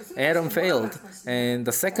purpose, Adam failed, and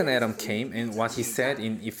the second Adam came, and what he said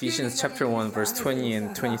in Ephesians chapter 1, verse 20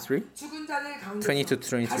 and 23, 20 to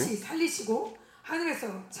 23, 하늘에서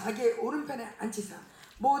자기의 오른편에 앉히사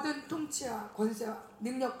모든 통치와 권세와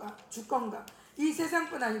능력과 주권과 이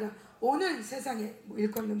세상뿐 아니라 오늘 세상에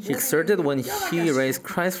일컫는 He exerted when he raised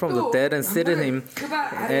Christ from the dead and seated him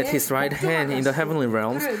at his right hand in the heavenly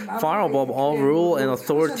realms, far above all rule and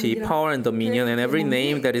authority, power and dominion, and every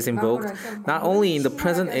name that is invoked, not only in the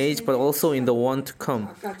present age but also in the one to come.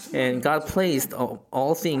 And God placed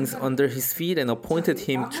all things under his feet and appointed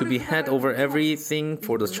him to be head over everything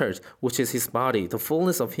for the church, which is his body, the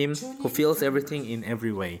fullness of him who fills everything in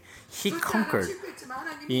every way. He conquered.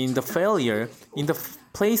 In the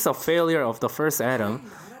place of failure of the first Adam,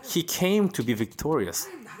 he came to be victorious.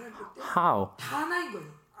 How?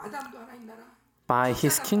 By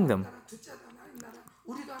his kingdom.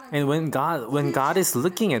 And when God is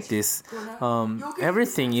looking at this,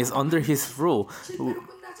 everything is under his rule.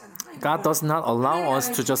 God does not allow us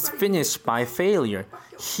to just finish by failure.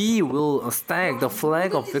 He will stag the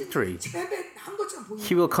flag of victory.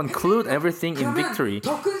 He will conclude everything in victory.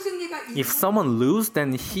 If someone loses,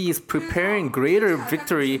 then he is preparing greater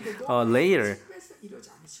victory later.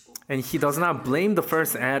 And he does not blame the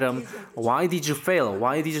first Adam. Why did you fail?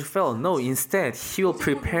 Why did you fail? No, instead, he will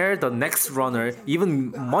prepare the next runner,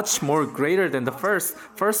 even much more greater than the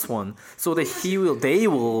first one, so that they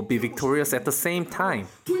will be victorious at the same time.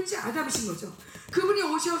 둘째 아담이신 거죠. 그분이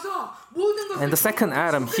오셔서 모든 것을 And the second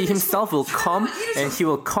Adam, he himself will come and he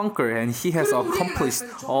will conquer, and he has accomplished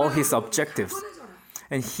all his objectives.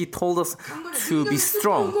 And he told us to be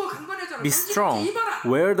strong. Be strong.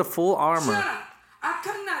 Wear the full armor.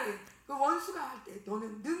 악한 날에 그 원수가 할 때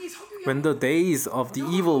너는 능히 서기게 When the days of the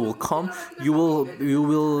evil will come, you will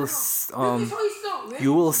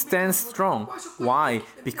stand strong. Why?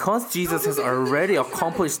 Because Jesus has already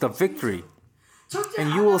accomplished the victory.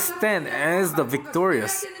 And you will stand as the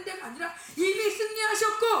victorious. 이미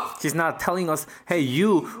승리하셨고 He's not telling us, hey,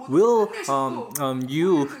 you will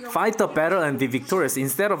you fight the battle and be victorious.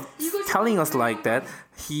 Instead of telling us like that,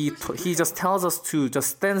 he just tells us to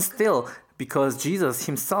just stand still because Jesus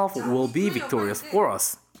himself will be victorious for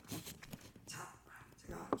us. 자,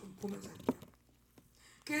 제가 좀 보면서 할게요.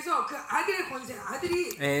 그래서 그 아들의 권세, 아들이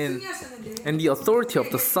승리하셨는데 And the authority of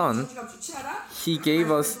the Son, He gave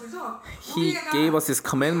us His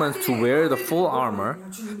commandments to wear the full armor.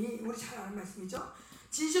 주님이 우리 잘 아는 말씀이죠.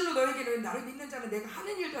 진실로 너에게는 나를 믿는 자는 내가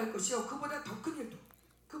하는 일도 할 것이요 그보다 더 큰 일도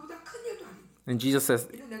그보다 큰 일도 하리니. And Jesus says,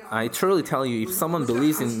 I truly tell you, if someone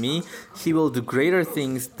believes in me, he will do greater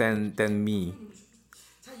things than me.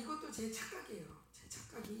 자, 이것도 제 착각이에요. 제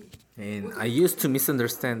착각이. And I used to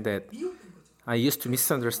misunderstand that.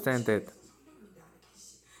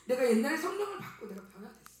 내가 옛날에 성령을 받고 내가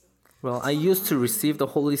변화됐어. Well, I used to receive the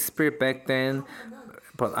Holy Spirit back then,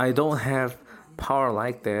 but I don't have power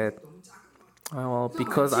like that. Well,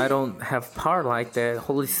 because I don't have power like that,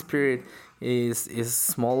 Holy Spirit is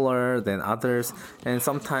smaller than others, and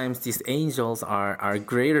sometimes these angels are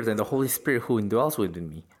greater than the Holy Spirit who indwells within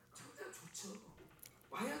me.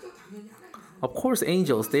 Of course,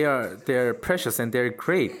 angels they're precious and they're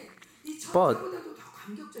great, but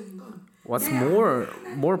what's more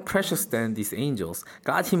precious than these angels?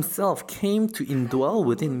 God Himself came to indwell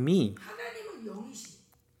within me.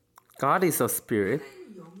 God is a spirit.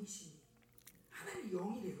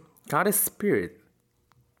 God is spirit.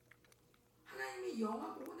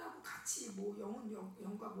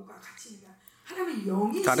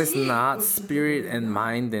 God is not spirit and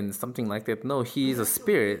mind and something like that. No, He is a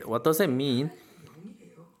spirit. What does that mean?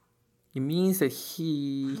 It means that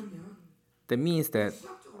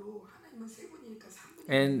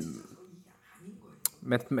and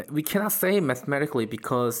we cannot say mathematically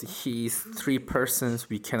because He is three persons.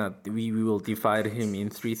 We will divide Him in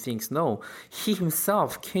three things. No, He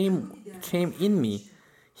Himself came in me.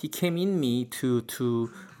 He came in me to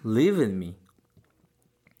live in me.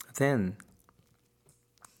 Then,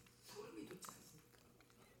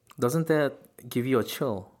 doesn't that give you a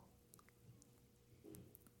chill?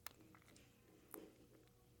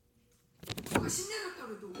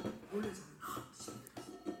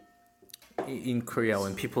 In Korea,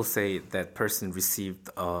 when people say that person received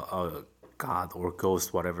a god or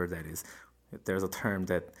ghost, whatever that is, there's a term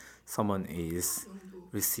that someone is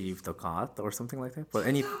received a god or something like that. But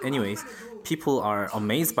anyways, people are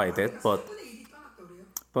amazed by that. But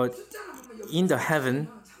in the heaven,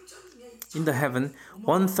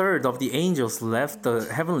 1/3 of the angels left the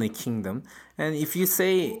heavenly kingdom. And if you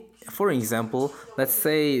say, for example, let's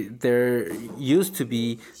say there used to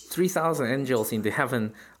be 3,000 angels in the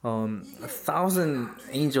heaven, 1,000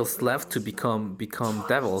 angels left to become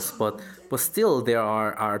devils, but still there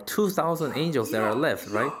are 2,000 angels that are left,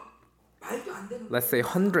 right? Let's say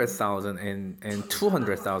 100,000 and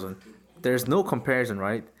 200,000. There's no comparison,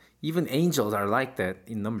 right? Even angels are like that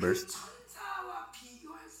in numbers.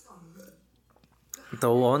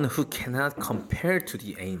 The one who cannot compare to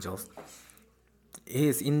the angels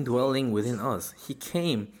is indwelling within us. He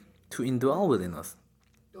came to indwell within us.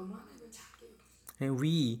 And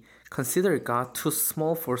we consider God too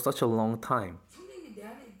small for such a long time.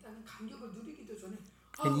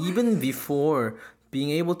 And even before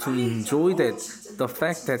being able to enjoy the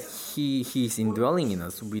fact that He is indwelling in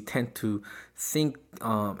us, we tend to think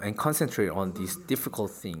and concentrate on these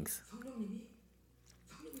difficult things.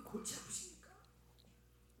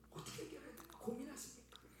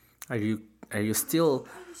 Are you still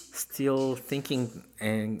thinking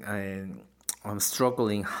and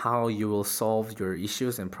struggling how you will solve your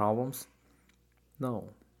issues and problems?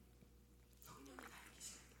 No.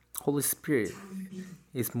 Holy Spirit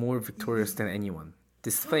is more victorious than anyone.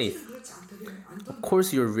 This faith. Of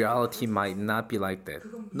course, your reality might not be like that.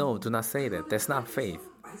 No, do not say that. That's not faith.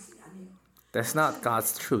 That's not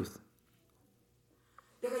God's truth.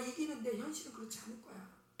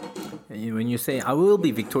 When you say I will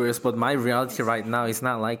be victorious, but my reality right now is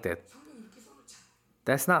not like that. 성경이 이렇게 써놓지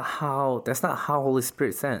않아요. That's not how Holy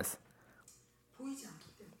Spirit says. 보이지 않기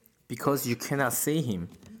때문에. Because you cannot see him.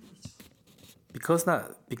 Because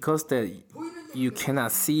that you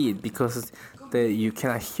cannot see it, because that you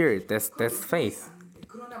cannot hear it. That's faith.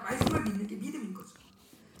 그러나 말씀을 믿는 게 믿음인 거죠.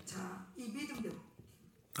 자, 이 믿음대로.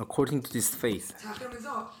 According to this faith. 자,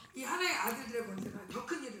 그러면서 이 하나의 아들들의 권세가 더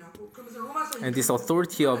큰 일을 하고, 그러면서 로마서 And this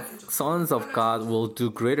authority of sons of God will do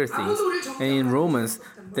greater things. And in Romans,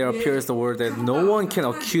 there appears the word that no one can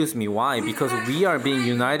accuse me. Why? Because we are being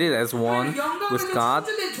united as one with God,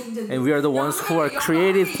 and we are the ones who are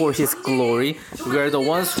created for His glory. We are the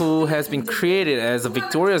ones who has been created as a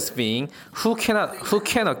victorious being. Who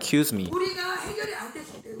can accuse me? 우리가 해결이 안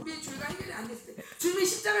됐을 때, 우리의 죄가 해결이 안 됐을 때, 주님이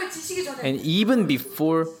십자가를 지시기 전에, And even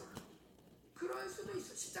before, 그럴 수도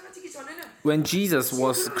있어. 십자가 지기 전에는 when Jesus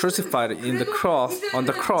was crucified on the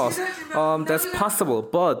cross, that's possible.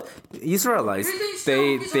 But Israelites,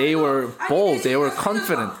 they were bold, they were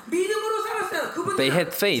confident. 믿음으로 살았어요. 그분들은 They had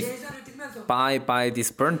faith 제사를 드리면서 by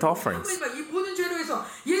these burnt offerings. 이 모든 죄로 해서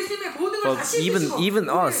예수님의 모든 걸 But 다시 even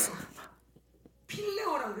us,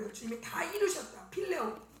 필레오라고 그래요. 주님이 다 이루셨다.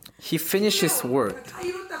 필레오. He finished His work. 다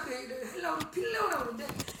이뤘다. 그 헬라어로 필레오라고 그러는데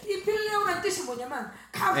이 필레오란 뜻이 뭐냐면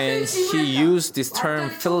값을 And He 지불했다. used this term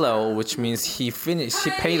philo, which means He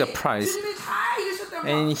paid the price. 주님이 다 이루셨다고.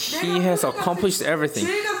 And He has accomplished everything.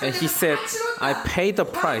 And He said, I paid the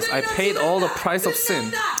price. I paid all the price of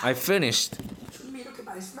sin. I finished. 주님이 이렇게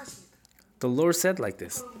말씀하십니다. The Lord said like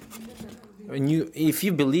this. If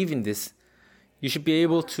you believe in this, you should be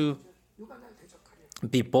able to 누가 날 대적하려.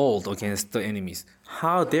 be bold against the enemies.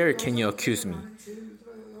 How dare can you accuse me? 죄를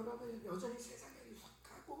믿어요. 여러분 여전히 세상에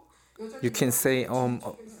속하고 여전히 You can say,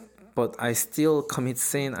 but I still commit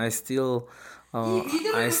sin. I still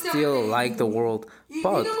like the world. 이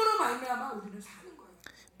But 믿음으로 말미암아 우리는 사는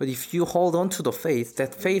거예요. if you hold on to the faith,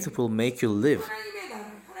 that faith will make you live. 하나님의 나라,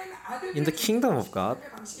 하나님의 아들들의 In the kingdom of God,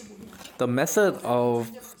 방식이 뭐냐? the method of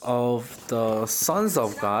the sons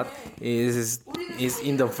of God is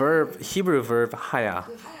in the Hebrew verb haya.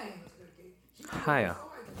 그 하야예요. 이렇게 haya.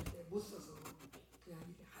 써와야 되는데 못 써서 그냥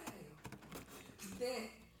이게 하야예요.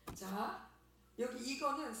 근데 자 여기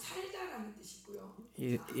이거는 살다라는 뜻이고요.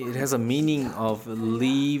 It has a meaning of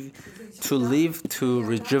live, to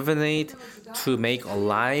rejuvenate, to make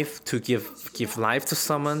alive, to give life to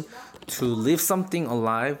someone, to live something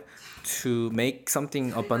alive, to make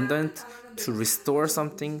something abundant, to restore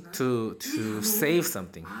something, to save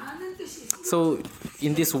something. 많은 뜻이 있어요. So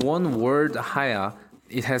in this one word haya,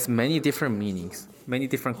 it has many different meanings, many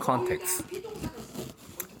different contexts. 비동사로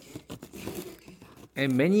어떻게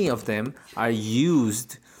And many of them are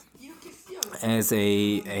used 이렇게 쓰여요. as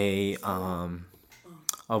a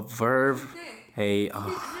verb, a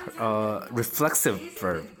reflexive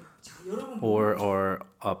verb, 자 여러분 or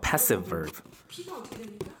a passive verb. 피가 어떻게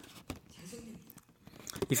됩니까? 재생됩니다.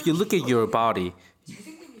 If you look at your body,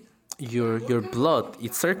 재생됩니다. your blood,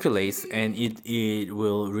 it circulates and it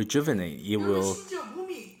will rejuvenate. It will 심지어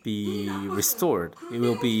몸이 be restored. It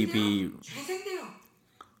will be 재생돼요.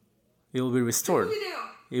 restored. 회복이 돼요.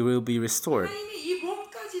 It will be restored. 하나님이 이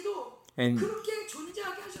몸까지도 And 그렇게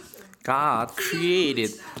존재하게 하셨어요. God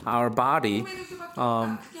created our body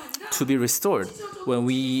to be restored. When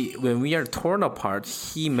we are torn apart,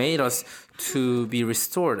 He made us to be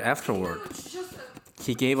restored afterward. 주셨어요.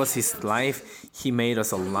 He gave us His life. He made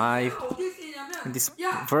us alive. 어디에 쓰이냐면 This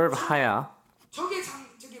야 verb haya 저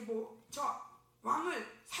왕을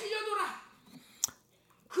살려둬라.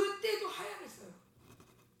 그때도 하야를 써요.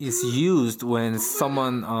 is used when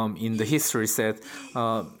someone in the history said,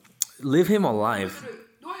 "Leave him alive."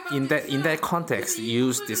 In that context,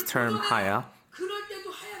 used this term haya. 그럴 때도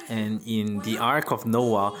하야를 And in the Ark of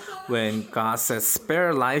Noah, when God said,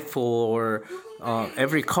 "Spare life for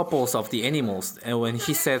every couples of the animals," and when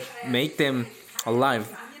He said, "Make them alive,"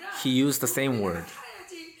 He used the same word.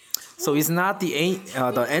 So it's not the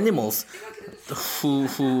animals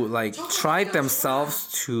who like tried themselves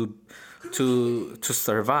to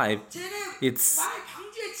survive. It's 말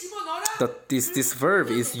방주에 집어넣어라. this verb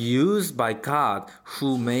is used by God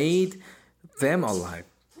who made them alive.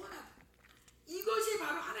 이것이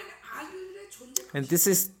바로 하나님의 아들의 존재. And this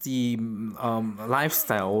is the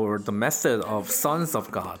lifestyle or the method of sons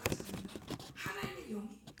of God. 하나님의 영이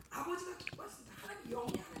아버지가 기뻐하신다. 하나님의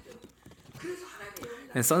영이 하는 대로. 그래서 하나님의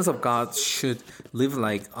영이 And sons of God should live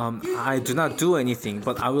like, I do not do anything,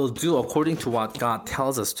 but I will do according to what God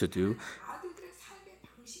tells us to do. 아들들의 삶의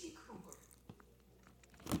방식이 그런 거예요.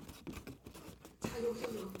 자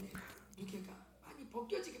여기서 여러분의 무게가 많이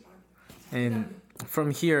벗겨지기 바랍니다. And from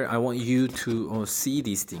here, I want you to see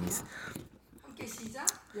these things. 함께 시작.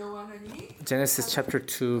 여호와 하나님이 Genesis chapter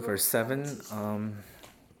 2, verse 7.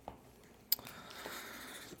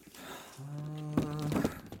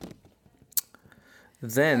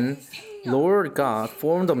 Then Lord God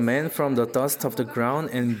formed a man from the dust of the ground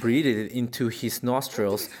and breathed into his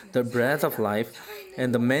nostrils the breath of life,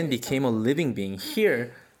 and the man became a living being.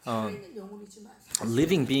 Here, 살아있는 영혼이지만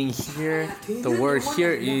living being here, the word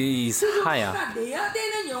here is haya. 내야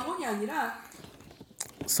되는 영혼이 아니라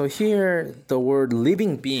So here, the word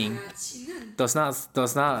living being 지는 does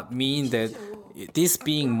not mean that this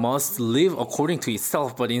being must live according to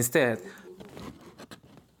itself, but instead,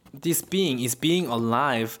 this being is being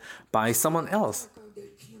alive by someone else.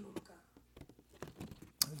 내일 비는 올까?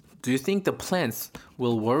 Do you think the plants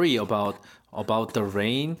will worry about the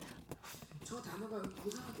rain? 저 단어가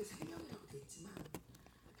고상하게 생명이라고 돼 있지만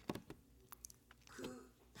그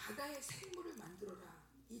바다의 생물을 만들어라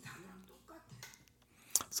이 단어랑 똑같아.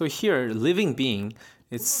 So here, living being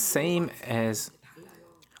is same as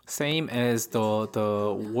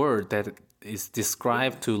the word that is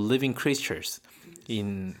described to living creatures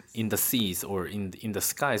in the seas or in the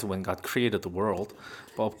skies when God created the world.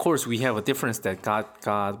 But of course, we have a difference that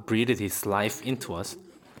God breathed His life into us.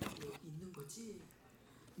 있는 거지.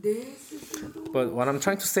 내 스스로 But what I'm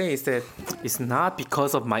trying to say is that it's not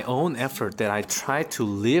because of my own effort that I try to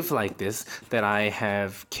live like this, that I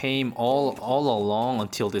have came all along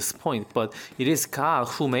until this point, but it is God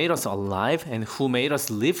who made us alive and who made us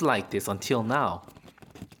live like this until now.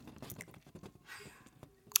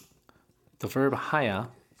 The verb haya,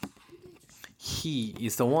 he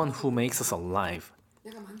is the one who makes us alive.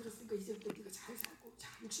 내가 만들었으니까 이제부터 네가 잘 살고 자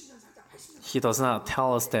 60년 살자 80년 He does not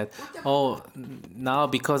tell us that, oh, now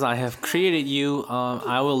because I have created you,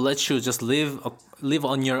 I will let you just live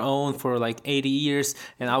on your own for like 80 years,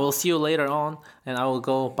 and I will see you later on, and I will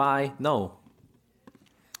go bye. No.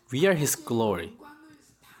 We are His glory. 영광을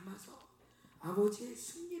담아서 아버지의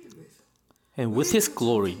승리를 위해서 And with His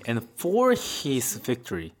glory and for His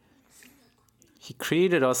victory, He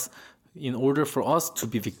created us in order for us to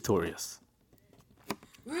be victorious.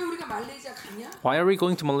 왜 우리가 말레이시아 가냐? Why are we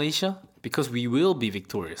going to Malaysia? Because we will be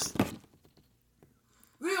victorious.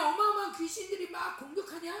 왜 어마어마한 귀신들이 막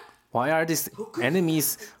공격하냐? Why are these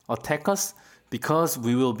enemies attack us? Because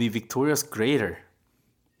we will be victorious greater.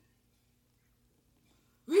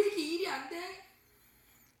 왜 이렇게 일이 안 돼?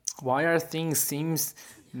 Why are things seems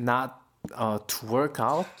not to work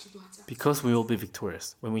out? 기도하자. Because we will be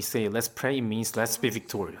victorious. When we say let's pray, it means let's be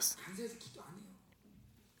victorious. 간사해서 기도 안 해요.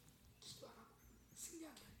 기도하라고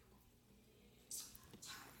승리하게 하려고.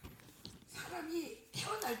 자, 사람이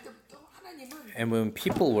태어날 때부터 하나님은 And when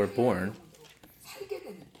people were born, 살게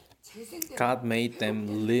되는 재생되는 God made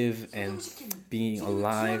them live and 회복시키는 being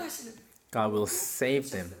alive. 구원하시는 God will save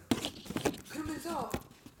them. 그러면서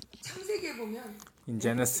창세기에 보면 In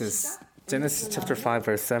Genesis chapter 5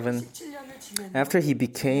 verse 7, 17년을 지낸 after he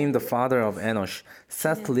became the father of Enosh,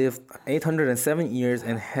 Seth lived 807 years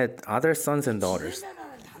and had other sons and daughters.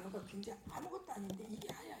 지내다라는 단어가 굉장히 아무것도 아닌데 이게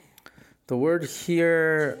하야예요. The word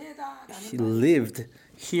here, 지내다라는 he lived,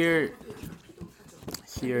 here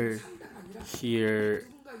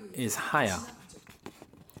is haya.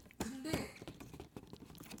 근데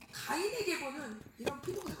가인에게 보는 이런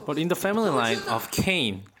피동사가 But in the family line of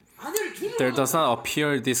Cain, 아내를 두는 there does not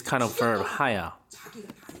appear this kind of verb haya. 자기가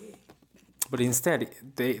다 해. But instead,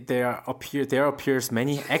 there appears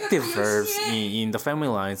many active verbs in the family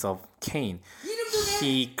lines of Cain.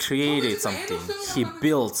 He created something. He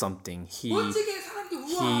built something. He 멋지게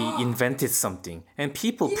사람들이 우와. invented something, and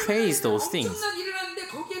people praise those things. 엄청난 일을 하는데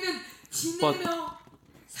거기에는 But 지내며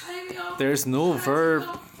살며 There's no verb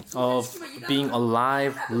of being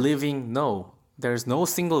alive, living. No, there's no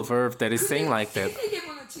single verb that is saying like that.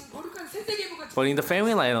 세세계보는 지금 거룩한 세세계보가 But in the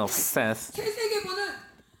family line of Seth, 세세계보는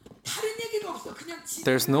다른 얘기가 없어. 그냥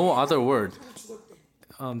there's no other word.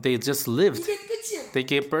 죽었대. They just lived. 이게 끝이에요. They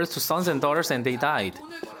gave birth to sons and daughters, and they died.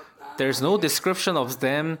 돈을 벌었다. There's no description of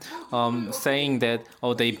them saying that,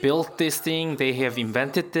 oh, they built this thing, they have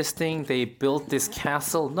invented this thing, they built this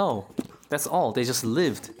castle. No, that's all. They just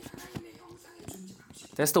lived. 하나님의 형상의 존재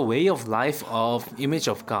방식. That's the way of life of image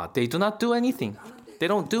of God. They do not do anything. They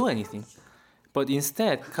don't do anything. But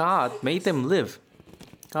instead, God made them live.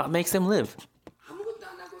 God makes them live. 아무것도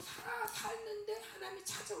안 하고 살았는데 하나님이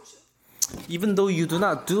찾아오셔. Even though you do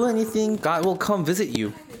not do anything, God will come visit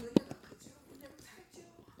you. 하나님의 은혜가 크죠. 은혜로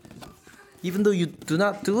살죠. Even though you do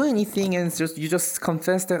not do anything and you just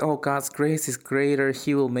confess that, oh, God's grace is greater,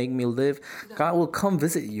 He will make me live, God will come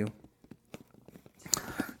visit you.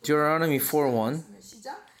 Deuteronomy 4:1.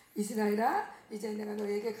 시작. 이스라엘아 이제 내가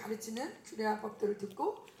너에게 가르치는 규례와 법도를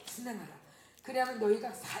듣고 순행하라. 그리하면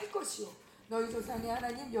너희가 살 것이요 너희 조상의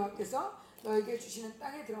하나님 여호와께서 너에게 주시는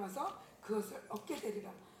땅에 들어가서 그것을 얻게 되리라.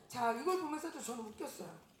 자, 이걸 보면서도 저는 웃겼어요.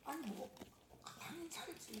 아니 뭐 당연히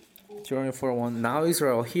살지. Deuteronomy 4:1 Now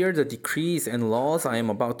Israel, hear the decrees and laws I am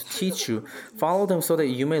about to teach you. Follow them so that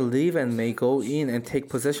you may live and may go in and take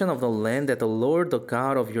possession of the land that the Lord, the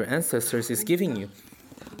God of your ancestors, is giving you.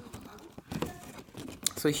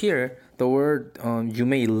 So here, the word you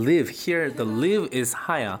may live, here the live is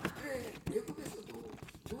haya.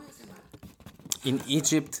 In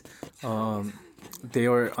Egypt, they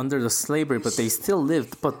were under the slavery, but they still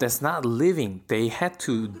lived. But that's not living. They had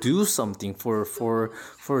to do something for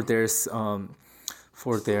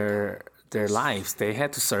their lives. They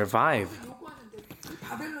had to survive.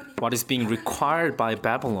 What is being required by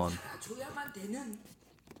Babylon.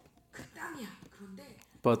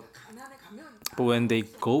 But when they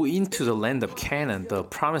go into the land of Canaan, the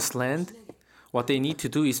promised land, what they need to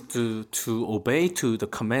do is to obey to the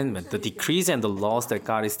commandment, the decrees and the laws that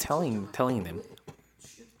God is telling them.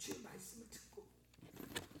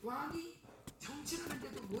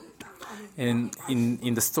 And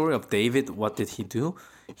in the story of David, what did he do?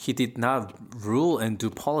 He did not rule and do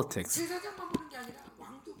politics.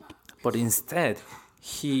 But instead,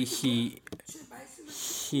 he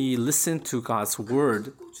listened to God's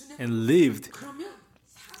word and lived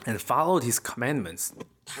and followed his commandments.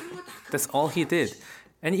 That's all he did.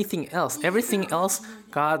 Everything else,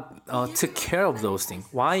 God took care of those things.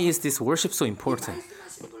 Why is this worship so important?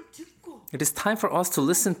 It is time for us to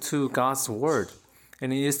listen to God's word.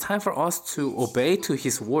 And it is time for us to obey to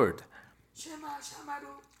his word.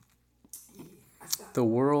 The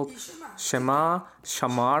word Shema,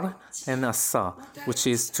 Shamar, and Asa, which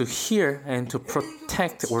is to hear and to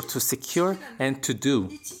protect or to secure and to do.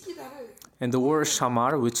 And the word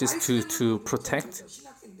Shamar, which is to protect.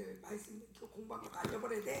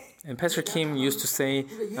 And Pastor Kim used to say,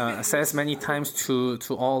 says many times to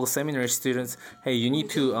all the seminary students, hey, you need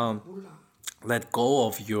to let go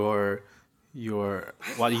of your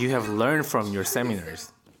what you have learned from your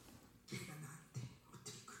seminaries.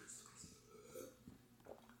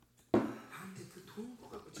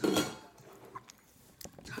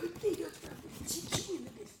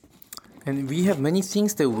 And we have many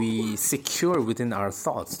things that we secure within our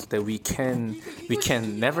thoughts that we can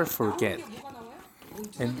never forget.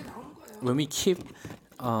 And when we keep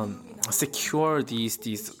secure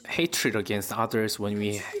these hatred against others, when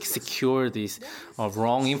we secure this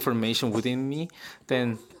wrong information within me,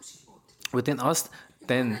 then within us,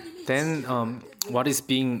 then what is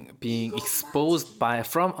being exposed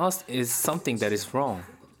from us is something that is wrong.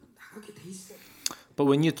 But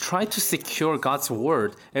when you try to secure God's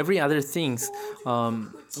word, every other things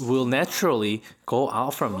will naturally go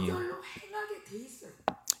out from you.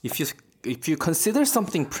 If you consider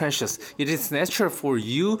something precious, it is natural for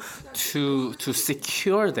you to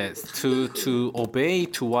secure that, to obey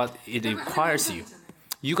to what it requires you.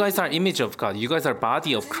 You guys are image of God. You guys are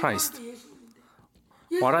body of Christ.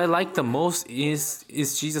 What I like the most is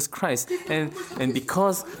Jesus Christ, and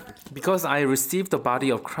because I received the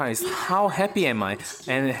body of Christ, how happy am I?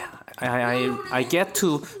 And I get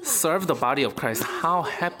to serve the body of Christ. How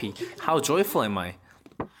happy, how joyful am I?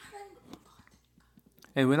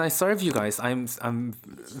 And when I serve you guys, I'm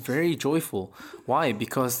very joyful. Why?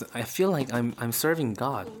 Because I feel like I'm serving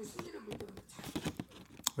God.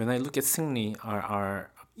 When I look at Seungni,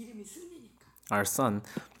 our son,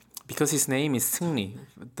 because his name is Seungni,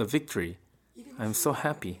 the victory, I'm so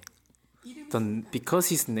happy. Because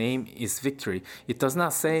his name is victory, it does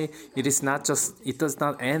not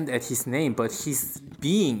end at his name, but his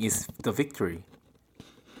being is the victory.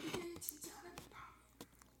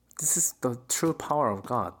 This is the true power of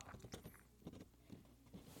God.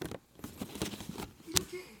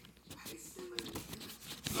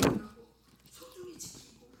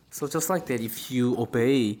 So just like that, if you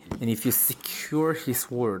obey and if you secure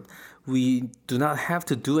his word, we do not have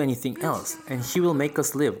to do anything else, and he will make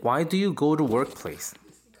us live. Why do you go to workplace?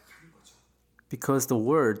 Because the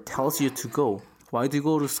word tells you to go. Why do you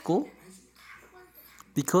go to school?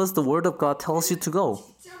 Because the word of God tells you to go.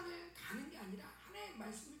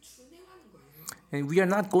 And we are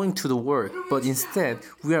not going to the work, but instead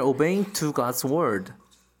we are obeying to God's word.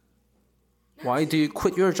 Why do you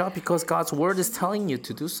quit your job? Because God's word is telling you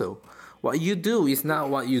to do so. What you do is not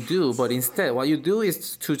what you do, but instead what you do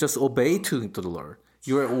is to just obey to the Lord.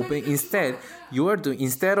 You are obeying. Instead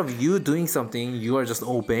of you doing something, you are just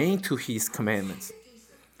obeying to his commandments.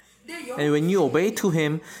 And when you obey to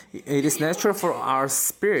him, it is natural for our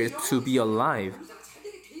spirit to be alive.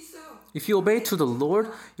 If you obey to the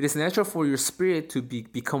Lord, it is natural for your spirit to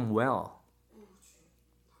become well.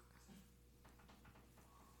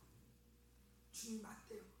 주님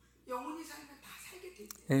맞대요. 영혼이 살면 다 살게 돼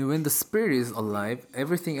있대요. And when the spirit is alive,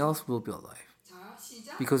 everything else will be alive. 자,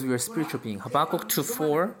 시작. Because we are spiritual beings. Habakkuk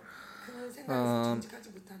 2:4. 그는 생각에서 정직하지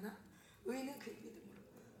못하나 의인은 그의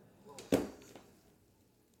믿음으로.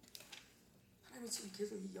 하나님이 지금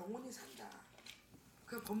계속 이 영혼이 산다.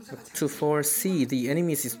 그 범사가 2:4. See, the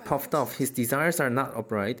enemy is puffed up. His desires are not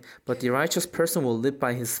upright, but the righteous person will live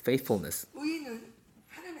by his faithfulness. 의인은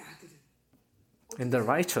하나님의 아들은 And the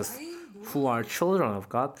righteous, who are children of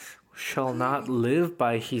God, shall not live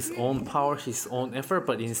by his own power, his own effort,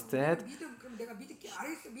 but instead 믿음 그럼 내가 믿을게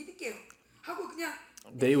알겠어 믿을게요 하고 그냥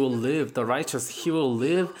they will live. The righteous, he will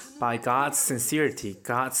live by God's sincerity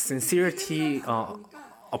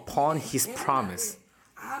upon his promise.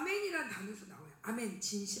 아멘이란 단어에서 나와요. 아멘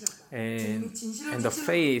진실하다. And the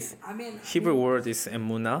faith, Hebrew word is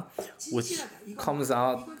emunah, which comes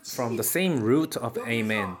out from the same root of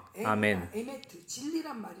amen. Amen. 에메트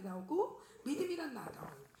진리란 말이 나오고 믿음이란 말이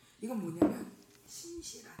나와요. 이건 뭐냐면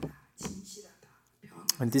신실하다, 진실하다, 변화.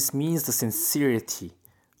 And this means the sincerity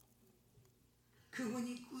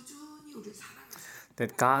그분이 꾸준히 우리를 사랑하세요.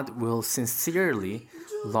 that God will sincerely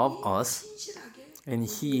love us, 신실하게 and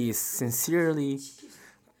He is sincerely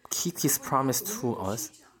keep His promise to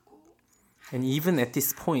us. And even at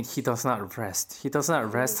this point, He does not rest. He does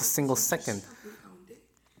not rest a single second.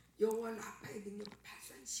 여호와 라파의 능력을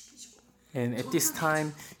발산시키시고 And at this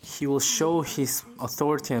time, He will show His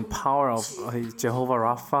authority and power of Jehovah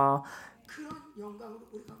Rapha. 그런 영광으로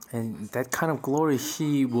우리가 And that kind of glory,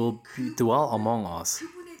 He will dwell among us.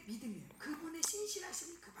 그분의 믿음이에요. 그분의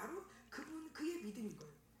신실하심이 바로 그의 믿음인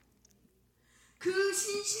거예요. 그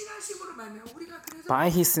신실하심으로 말하면 우리가 그래서 By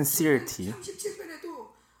His sincerity,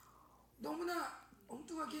 37편에도 너무나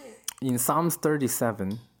엉뚱하게 in Psalms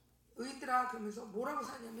 37, 의인들아 그러면서 뭐라고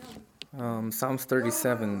사냐면 Psalms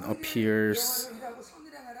 37 appears. 여호와를 일하고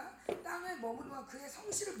선을 행하라 땅에 머무르와 그의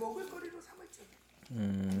성실을 먹을 거리로 삼을지어다.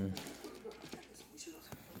 성실로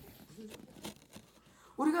삼을 무슨 소리야?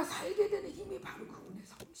 우리가 살게 되는 힘이 바로 그분의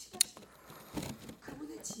성실하심.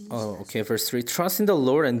 그분의 진실. Okay, verse 3. Trust in the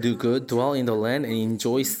Lord and do good, dwell in the land and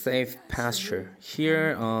enjoy safe pasture.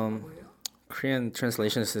 Here, Korean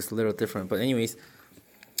translation is a little different, but anyways,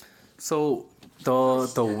 so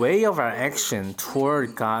the way of our action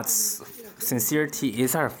toward God's sincerity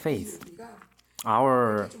is our faith.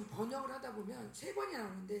 Our 좀 번역을 하다 보면 세 번이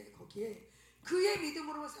나오는데 거기에 그의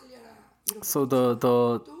믿음으로 살려라. 이렇게 so the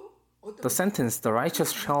또 어떤 sentence, the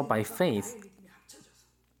righteous shall by faith. 믿음이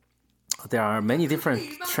합쳐져서 There are many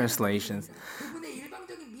different translations, 그분의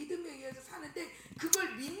일방적인 믿음에 의해서 사는데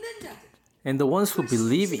그걸 믿는 자들 and the ones who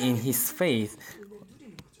believe in His faith.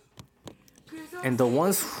 누리는 거죠. 그래서 And the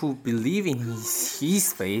ones who believe in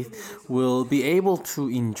his faith will be able to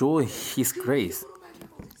enjoy His grace.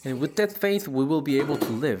 And with that faith, we will be able to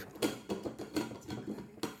live.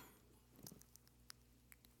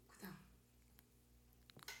 그다음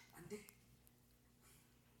안 돼.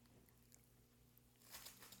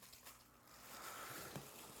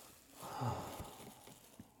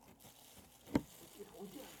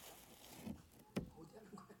 어디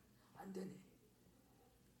하는 거야? 안 되네.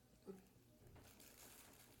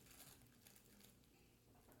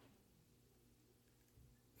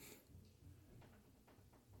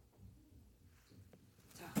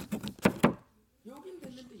 자, 여긴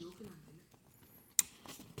됐는데 여긴 안 되네.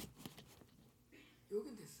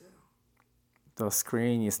 여긴 됐어요. The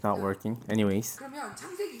screen is not working. Anyways, 그러면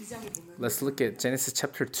창세기 2장에 보면 let's look at Genesis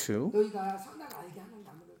chapter 2. 너희가 선악 알게 하는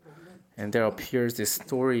나무를 먹으면 And there appears this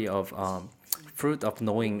story of fruit of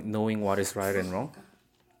knowing what is right and wrong.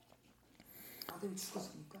 아담이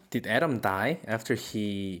죽었습니까? Did Adam die after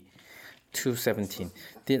he 2:17?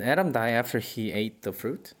 Did Adam die after he ate the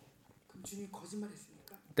fruit? 그럼 주님이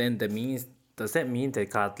거짓말했습니까? Then does that mean that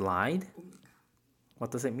God lied? 뭡니까?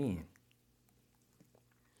 What does it mean?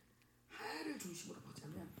 하야를 중심으로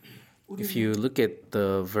보자면 If 우리는 you look at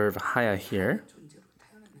the verb haya here, 존재로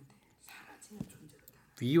태어났는데 사라지는 존재로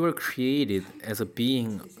태어났다. we were created as a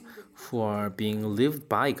being who are being lived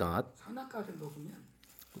by God, 선악과를 먹으면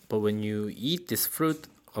but when you eat this fruit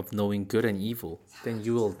of knowing good and evil, then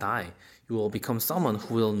you will die. You will become someone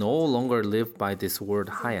who will no longer live by this word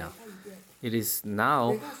haya. It is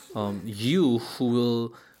now you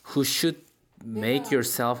who should make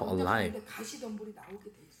yourself alive. 근데 가시덤불이 나오게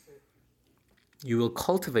돼 있어요. You will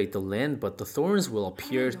cultivate the land, but the thorns will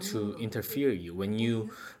appear to interfere you. When you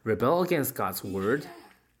rebel against God's word,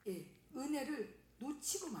 예, 은혜를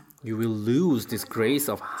놓치고 마는 거예요. you will lose this grace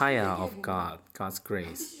of haya of God, God's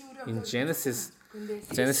grace. In Genesis 근데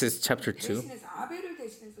Genesis chapter 2. 대신해서 아벨을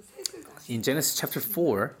대신해서 셋을 다시 In Genesis chapter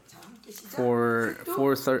 4, 자, 함께 시작.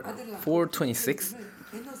 4:26,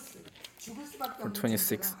 죽을 수밖에 없는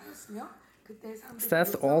 26. 존재라 하였으며 그때 사람들이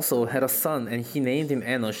Seth also had a son, and he named him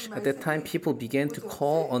Enosh. At that time, people began to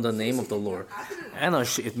call on the name of the Lord.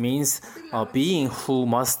 Enosh, it means a being who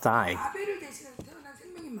must die. 아벨을 대신해서 태어난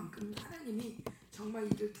생명인 만큼 하나님이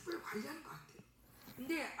정말 이를 특별히 관리하는 것 같아요.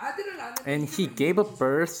 근데 아들을 낳는 And he gave a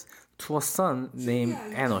birth to a son named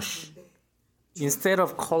Enosh. Instead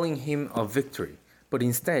of calling him a victory, but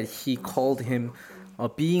instead he called him a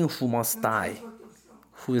being who must die,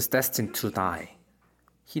 who is destined to die.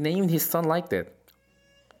 He named his son like that.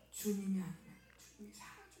 주님이 아니면 주님이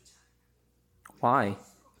살아주지 않아요. Why?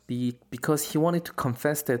 Because he wanted to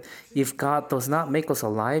confess that if God does not make us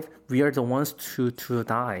alive, we are the ones to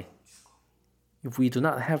die. If we do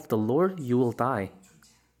not have the Lord, you will die.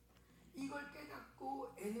 이걸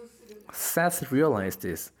깨닫고 에노스를 Seth realized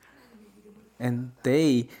this, and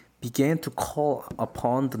they began to call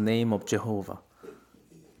upon the name of Jehovah.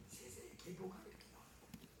 세세히 계복하게 돼요.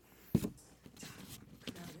 자,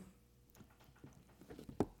 그다음에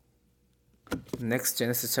Next,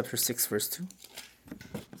 Genesis chapter 6, verse 2.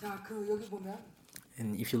 자, 그 여기 보면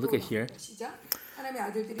And if you look at here, 시작. 하나님의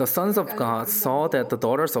아들들이 the sons of God saw that the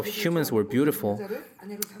daughters of humans were beautiful,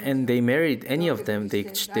 and they married any of them they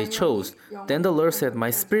chose. Then the Lord said, My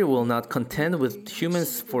spirit will not contend with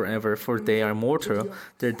humans forever, for they are mortal.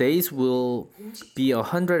 Their days will be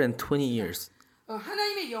 120 years.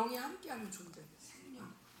 하나님의 영이 함께하는 존재,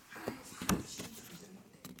 생명, 하나님의 살아계신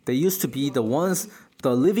존재인데. They used to be the ones,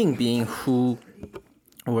 the living being who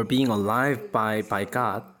were being alive by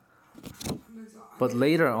God. But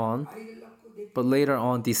later on,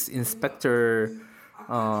 these inspector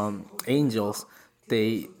angels,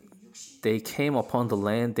 they came upon the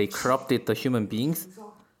land, they corrupted the human beings,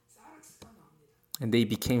 and they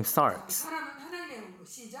became sarks. 사람은 하나님의 영으로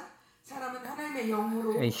시작. 사람은 하나님의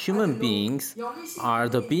영으로. And human beings are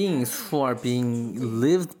the beings who are being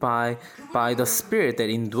lived by the spirit that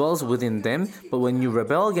indwells within them. But when you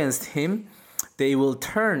rebel against him, they will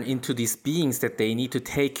turn into these beings that they need to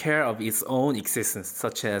take care of its own existence,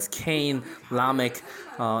 such as Cain, Lamech,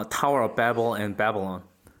 Tower of Babel, and Babylon.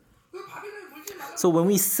 So when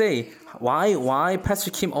we say, why Pastor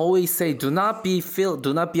Kim always say, do not be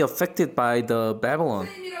affected by the Babylon.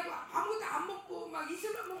 하나님이라고 아무것도 안 먹고 막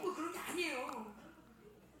이슬만 먹고 그런 게 아니에요.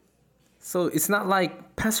 So it's not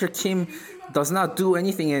like Pastor Kim does not do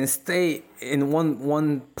anything and stay in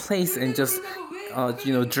one place and just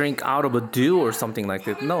drink out of a dew or something like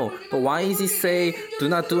that. No. But why does he say do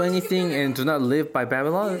not do anything and do not live by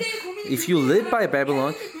Babylon? If you live by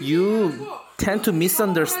Babylon, you tend to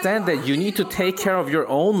misunderstand that you need to take care of your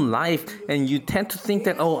own life, and you tend to think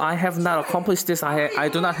that, oh, I have not accomplished this, I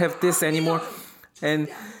do not have this anymore, and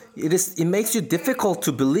it makes you difficult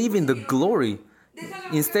to believe in the glory.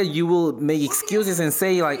 Instead, you will make excuses and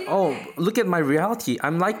say like, oh, look at my reality,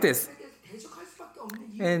 I'm like this. 대적할 수밖에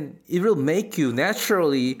없는 이유. And it will make you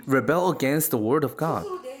naturally rebel against the word of God.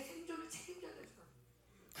 스스로 내 생존을 책임져야 되잖아.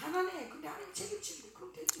 가난해. 근데 하나님 책임지는데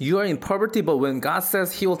그럼 되지. You are in poverty, but when God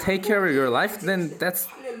says He will take care of your life, then that's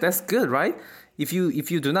good, right? If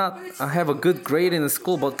you do not have a good grade in the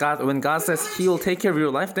school, but when God says He will take care of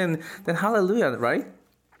your life, then hallelujah, right?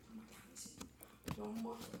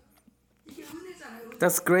 이게 은혜잖아요.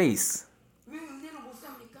 That's grace. 왜 은혜로 못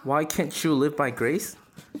삽니까? Why can't you live by grace?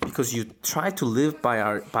 Because you try to live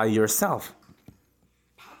by yourself.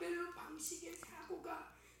 바벨론 방식의 사고가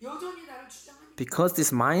여전히 나를 주장하니까. Because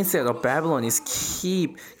this mindset of Babylon is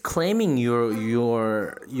keep claiming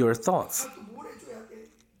your thoughts. 또 뭘 해줘야 돼?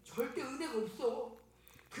 절대 은혜가 없어.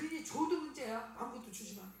 그러니 줘도 문제야. 아무것도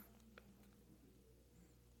주지 마.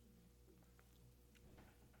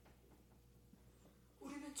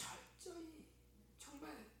 우리는 철저히 정말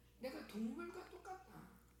내가 동물과 똑같다.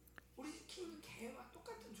 우리 키우는 개와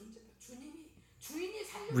똑같은 존재다. 주인이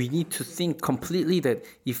살려. We need to think completely that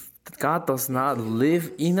if God does not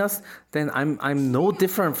live in us, then I'm no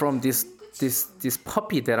different from this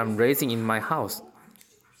puppy that I'm raising in my house.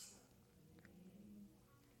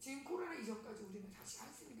 지금 코로나 이전까지 우리는 사실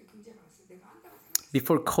할 수 있는 게 굉장히 많았어요. 내가 한다고 생각했어요.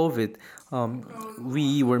 Before COVID,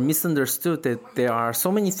 we were misunderstood that there are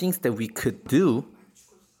so many things that we could do,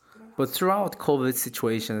 but throughout COVID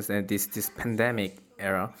situations and this pandemic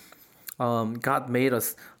era, God made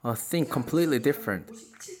us think completely different.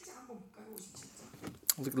 57장 한번 볼까요?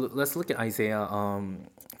 57장. Let's look at Isaiah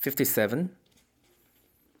 57.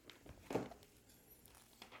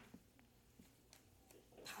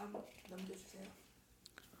 다음 넘겨주세요.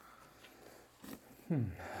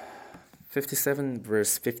 57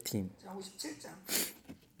 verse 15. 자, 57장.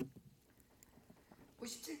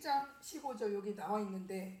 7장 15절 여기 나와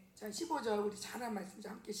있는데 자 15절 우리 잘한 말씀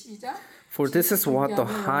좀 함께 시작. For this is what the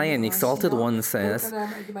high and exalted one says,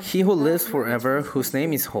 He who lives forever, whose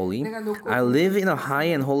name is holy. I live in a high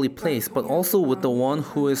and holy place, but also with the one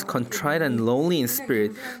who is contrite and lowly in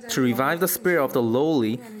spirit, to revive the spirit of the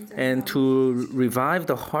lowly, and to revive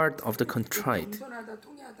the heart of the contrite.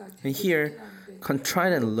 And here,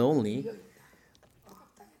 contrite and lowly,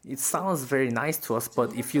 it sounds very nice to us,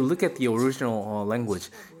 but if you look at the original language,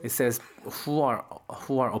 it says who are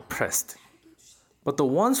oppressed. But the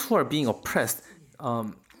ones who are being oppressed,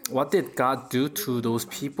 what did God do to those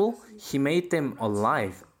people? He made them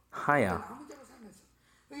alive, haya.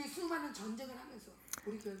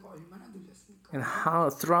 And how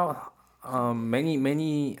throughout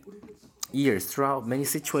many years, throughout many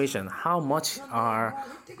situations, how much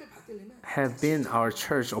have been our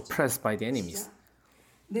church oppressed by the enemies?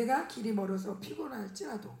 내가 길이 멀어서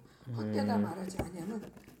피곤할지라도 헛되다 말하지 아니하면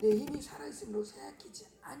내 힘이 살아있음으로 쇠약하지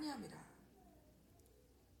아니함이라.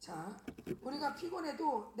 자, 우리가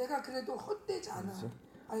피곤해도 내가 그래도 헛되지 않아.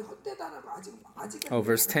 아니 헛되다라고 아직은.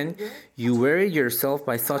 Verse 10. You weary yourself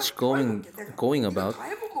by such going about,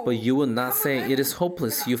 but you will not say it is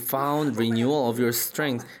hopeless. You found renewal of your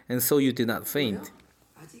strength, and so you did not faint.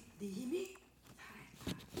 아직 네 힘이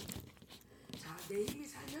살아있다. 자, 내 힘이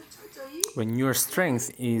살면 철저히. When your strength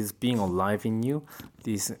is being alive in you,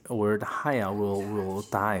 this word haya will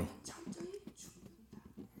die.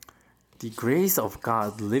 The grace of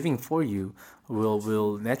God living for you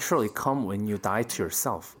will naturally come when you die to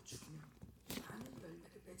yourself.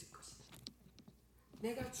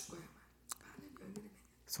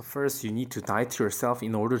 So first, you need to die to yourself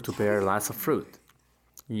in order to bear lots of fruit.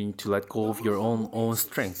 You need to let go of your own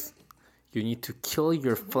strength. You need to kill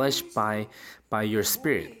your flesh by your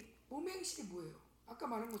spirit.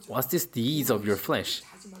 What's this deeds of your flesh?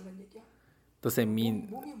 Does it mean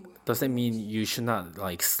you should not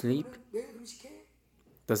sleep?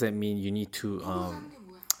 Does it mean you need to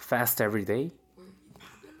fast every day?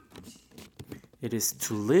 It is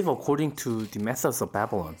to live according to the methods of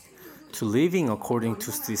Babylon, to living according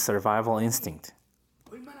to the survival instinct.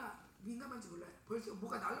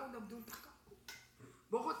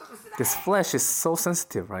 This flesh is so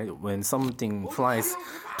sensitive, right? When something flies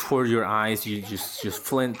toward your eyes, you just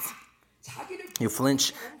flinch. You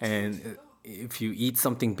flinch, and if you eat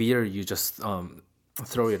something bitter, you just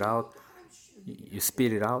throw it out. You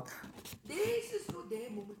spit it out.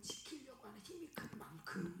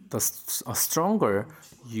 The stronger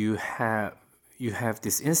you have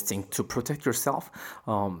this instinct to protect yourself,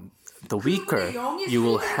 the weaker you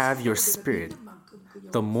will have your spirit.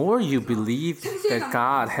 The more you believe that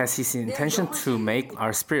God has His intention to make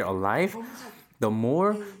our spirit alive, the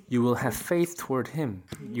more you will have faith toward Him.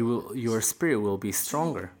 Your spirit will be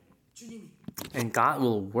stronger, and God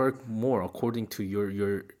will work more according to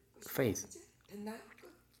your faith.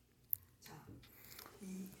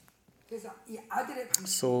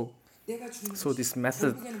 So this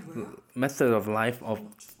method of life of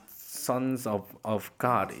sons of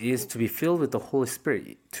God is to be filled with the Holy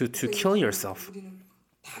Spirit, to kill yourself.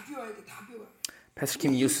 Pastor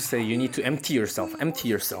Kim used to say, you need to empty yourself.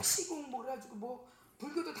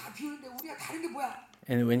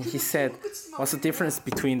 And when he said, what's the difference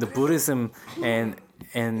between the Buddhism and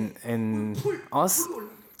us?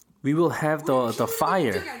 We will have the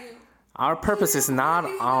fire. Our purpose is not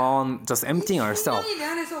on just emptying ourselves.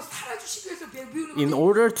 In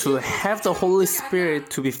order to have the Holy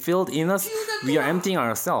Spirit to be filled in us, we are emptying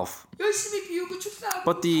ourselves.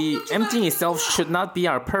 But the emptying itself should not be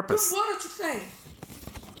our purpose.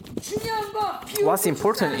 What's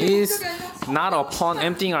important is not upon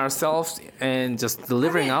emptying ourselves and just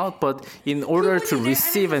delivering out, but in order to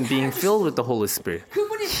receive and being filled with the Holy Spirit.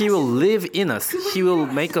 He will live in us. He will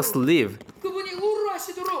make us live.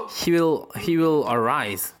 He will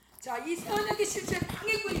arise. 2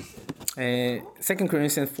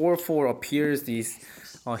 Corinthians 4:4 appears this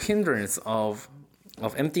hindrance of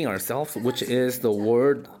emptying ourselves, which is the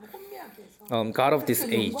word God of this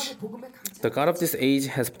age. The God of this age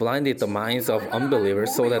has blinded the minds of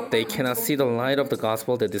unbelievers so that they cannot see the light of the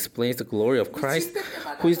gospel that displays the glory of Christ,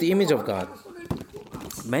 who is the image of God.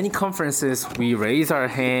 Many conferences, we raise our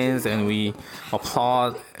hands and we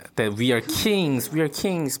applaud that we are kings,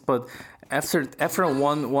 but after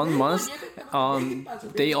one month,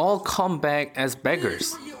 they all come back as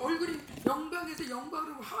beggars.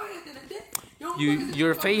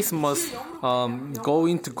 Your face must go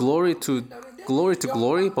into glory to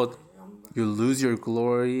glory, but you lose your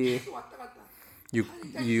glory. You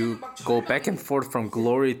go back and forth from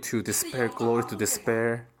glory to despair.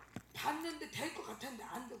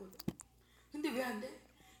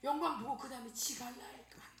 영광 보고 그 다음에 지가 할라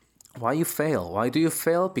하니까 안 돼. Why you fail? Why do you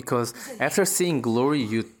fail? Because after seeing glory,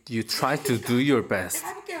 you try to do your best. 내가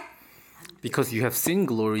해볼게요. Because you have seen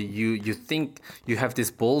glory, you think you have this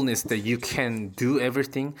boldness that you can do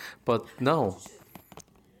everything, but no.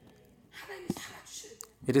 하나님이 살아주셔야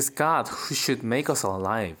돼. It is God who should make us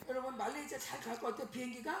alive. 여러분 말레이시아 잘 갈 것 같아요.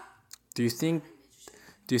 비행기가 Do you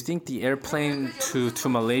think the airplane to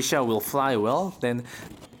Malaysia will fly well? Then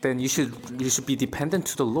you should be dependent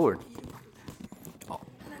to the Lord.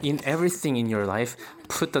 In everything in your life,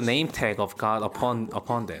 put the name tag of God upon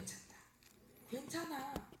that. 괜찮아.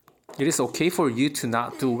 It is okay for you to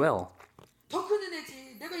not do well. 더 큰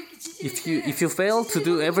은혜지. 내가 이렇게 지지는데 If you fail to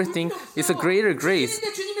do everything, it's a greater grace.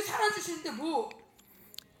 지지는데 주님이 살아주시는데 뭐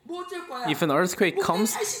어쩔 거야? If an earthquake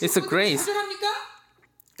comes, it's a grace.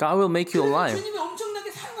 God will make you alive. 주님이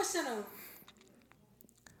엄청나게 사용하시잖아요.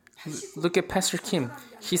 Look at Pastor Kim.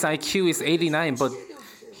 His IQ is 89, but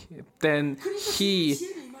then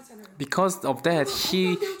because of that,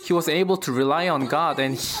 he was able to rely on God,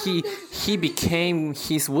 and he became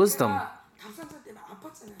his wisdom. 갑상선 때문에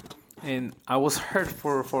아팠잖아요. And I was hurt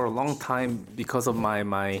for a long time because of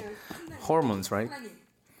my hormones, right?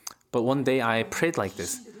 But one day I prayed like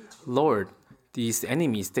this: Lord, these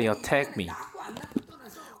enemies, they attack me.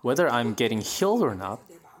 Whether I'm getting healed or not,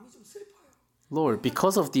 Lord,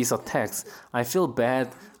 because of these attacks, I feel bad.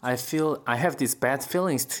 I have these bad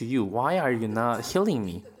feelings to you. Why are you not healing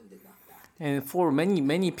me? And for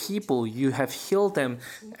many people, you have healed them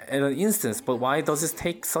at an instance, but why does it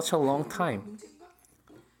take such a long time?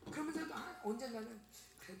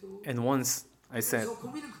 And once I said,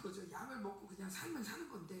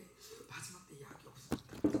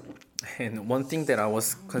 and one thing that I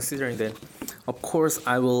was considering that, of course,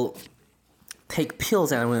 I will take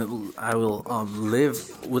pills and I will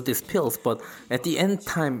live with these pills. But in the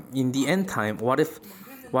end time, what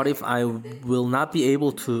if I will not be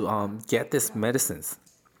able to get these medicines?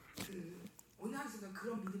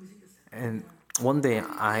 And one day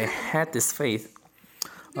I had this faith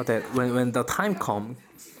that when the time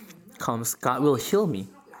comes, God will heal me.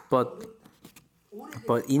 But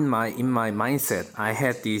in my mindset, I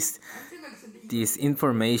had this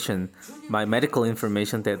information, my medical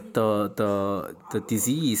information, that the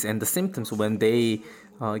disease and the symptoms, when they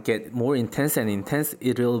get more intense,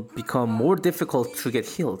 it will become more difficult to get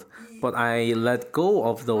healed. But I let go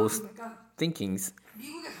of those thinkings.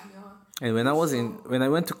 And when I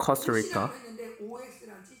went to Costa Rica,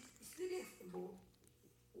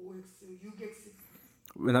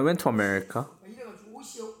 when I went to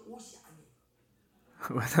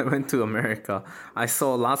America, I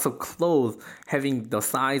saw lots of clothes having the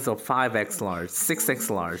size of 5X large, 6X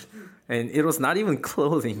large, and it was not even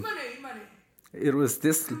clothing. It was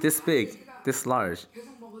this big, this large.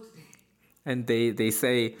 And they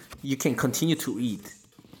say, you can continue to eat.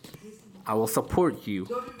 I will support you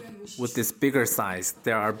with this bigger size.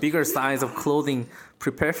 There are bigger size of clothing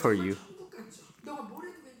prepared for you.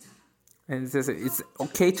 And it says it's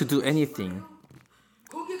okay to do anything.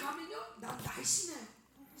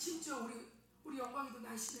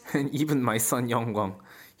 And even my son Youngwang,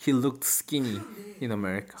 he looked skinny in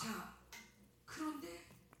America.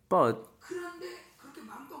 But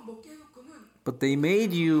they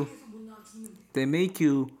make you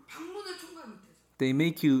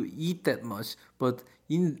eat that much. But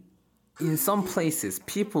in some places,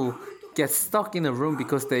 people get stuck in a room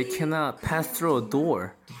because they cannot pass through a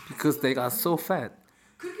door because they got so fat.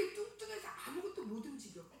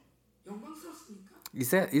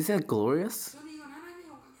 Is that glorious?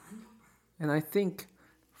 And I think,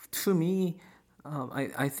 to me,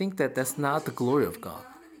 I think that's not the glory of God.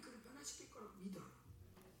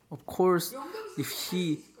 Of course, if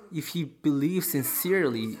he believes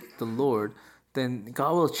sincerely the Lord, then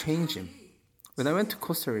God will change him. When I went to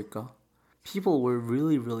Costa Rica, people were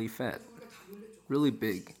really, really fat, really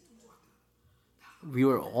big. We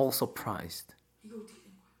were all surprised.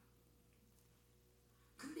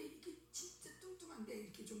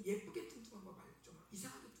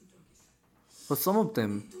 But some of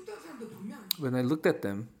them, when I looked at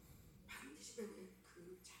them,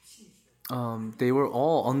 they were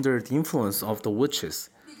all under the influence of the witches.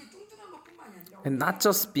 And not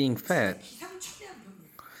just being fat,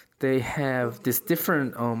 they have these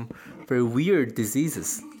different, very weird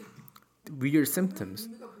diseases, weird symptoms.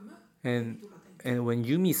 And when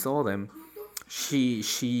Yumi saw them,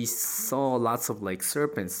 she saw lots of like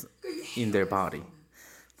serpents in their body.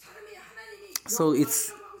 So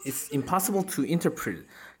it's impossible to interpret.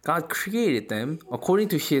 God created them according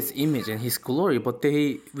to His image and His glory, but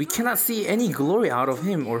we cannot see any glory out of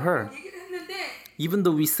him or her. Even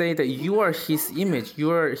though we say that you are His image,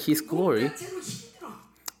 you are His glory, 자체로 힘들어.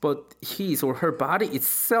 but his or her body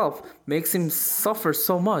itself makes him suffer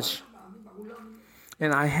so much. 마음이 막 올라오는 거야.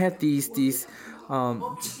 And I had these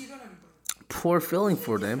멈추기 일어나는 거야. poor feeling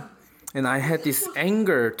for them, and I had this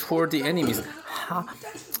anger toward the enemies.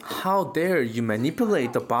 How dare you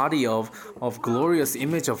manipulate the body of glorious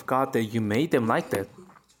image of God that you made them like that?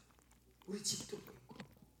 우리 집도 그렇고.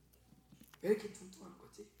 왜 이렇게 뚱뚱한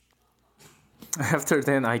거지? After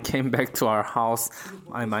then, I came back to our house,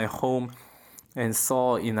 my home, and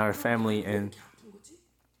saw in our family and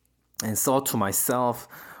saw to myself,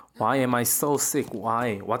 why am I so sick?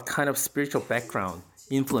 Why? What kind of spiritual background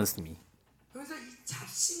influenced me? 그래서 이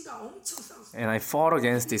잡신과 엄청 싸웠어. And I fought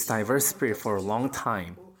against this diverse spirit for a long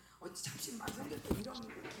time. 잡신 만성됐다 이런 기록은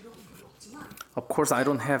별로 없지만 Of course, I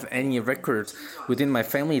don't have any records within my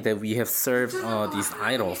family that we have served these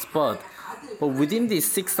idols, but within these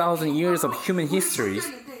 6,000 years of human history,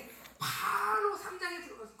 바로 3장에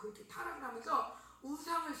들어가서 그렇게 타락을 하면서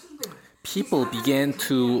우상을 숭배해. people began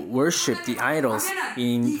to worship the idols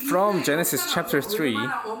from Genesis chapter 3.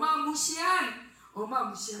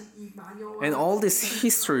 어마무시한 이 마녀와 And all these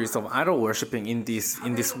histories of idol worshipping in this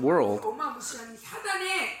world, 어마무시한 이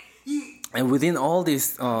사단의 이 and within all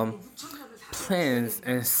these 6천년을 plans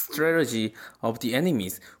and strategy of the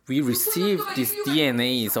enemies, we receive these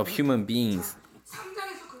DNAs of human beings.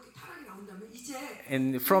 3장에서 그렇게 타락이 나온다면 이제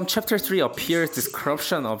And from chapter 3 appears this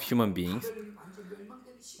corruption of human beings. 완전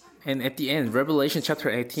멸망되는 시간이야. And at the end, Revelation chapter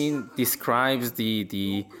 18 describes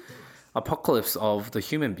the apocalypse of the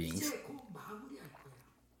human beings. 이제 곧 마무리할 거야.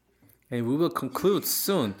 And we will conclude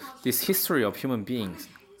soon this history of human beings.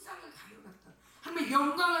 형상을 가려놨던 하나님의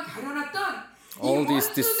영광을 가려놨던 All this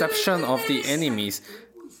deception of the enemies,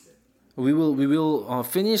 we will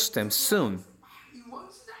finish them soon. 이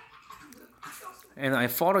원수들 막 싸웠어. And I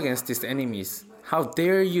fought against these enemies. How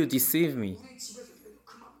dare you deceive me? 우리 집에서 그래도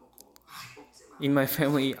그만 먹어. 먹지 마. In my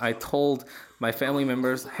family, I told my family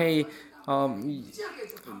members, hey, 무지하게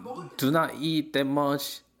해서 밥 먹을 때. do not eat that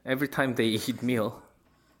much every time they eat meal.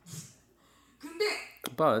 근데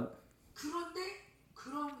But 그런데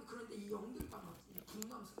이 영들과 막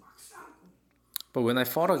분노하면서 막 싸우고 when I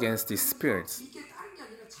fought against these spirits, 이게 다른 게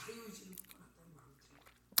아니라 자유의지를 불어났다는 마음이 들어.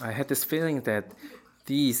 I had this feeling that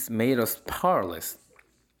these made us powerless.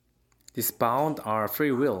 This bound our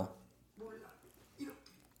free will. 몰라 이렇게.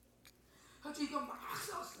 아주 이거 막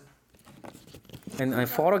싸웠어요. And I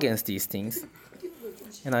fought against these things.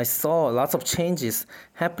 And I saw lots of changes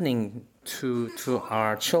happening to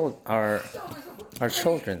our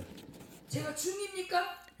children. 제가 중입니까?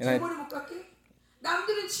 And I- 제 머리 못 깎게?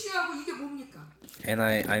 남들은 치유하고 이게 뭡니까? And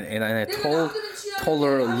I told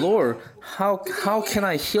her, Lord, how can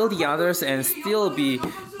I heal the others and still be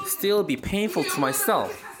painful to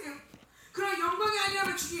myself? 그런 영광이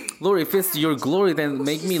아니라면 주님. Lord, if it's your glory, then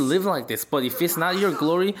make me live like this. But if it's not your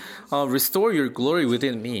glory, restore your glory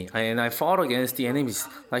within me. And I fought against the enemies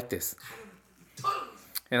like this.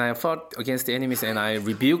 And I fought against the enemies and I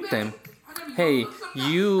rebuked them. Hey,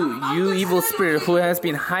 you evil spirit who has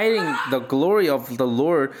been hiding the glory of the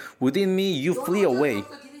Lord within me, you flee away.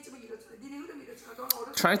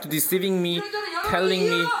 Trying to deceiving me, telling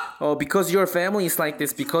me, oh, because your family is like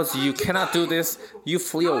this, because you cannot do this, you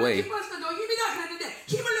flee away. 기뻐하시다 너 힘이다 그랬는데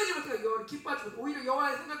힘을 내지 못해요. 여호와를 기뻐하지 못해. 오히려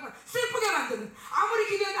여호와의 생각만 슬프게 만드는 아무리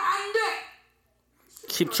기도해도 안 돼.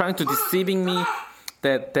 Keep trying to deceiving me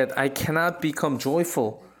that I cannot become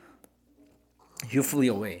joyful. You flee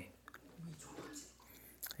away.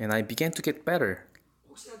 And I began to get better.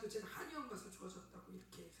 혹시라도 제가 한의원 가서 좋아졌다고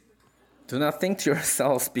이렇게 생각합니다. Do not think to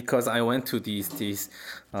yourselves because I went to this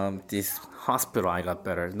hospital I got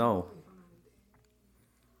better. No.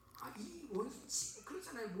 이 원수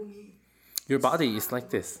그렇잖아요. 몸이 Your body is like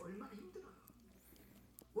this. 얼마나 힘들어요.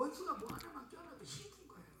 원수가 뭐 하나만 껴놔도 힘든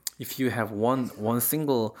거예요. If you have one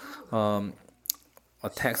single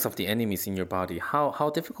attacks of the enemies in your body, how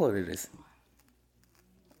difficult it is.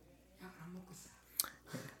 약을 안 먹고 있어요.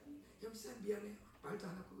 형사 미안해. 말도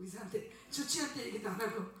안 하고 의사한테 주치한테 얘기도 안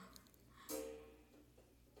하고.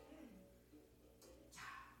 자,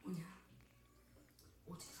 뭐냐?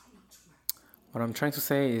 오직 성령 충만. What I'm trying to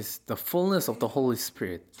say is the fullness of the Holy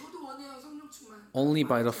Spirit. 저도 원해요 성령 충만. Only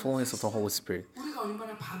by the fullness of the Holy Spirit. 우리가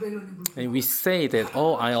얼마나 바벨론에 물고 And we say that,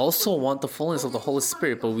 oh, I also want the fullness of the Holy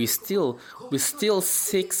Spirit, but we still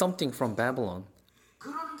seek something from Babylon.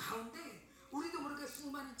 그러는 가운데 우리도 모르게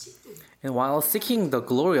수많은 집들이 And while seeking the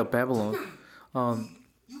glory of Babylon,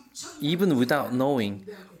 even without knowing,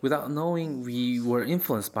 we were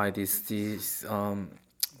influenced by these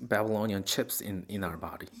Babylonian chips in our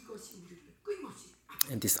body. 이것이 우리를 끊임없이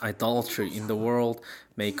And this idolatry in the world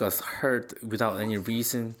make us hurt without any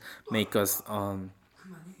reason, make us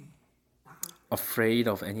afraid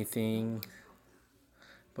of anything.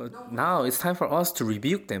 But now it's time for us to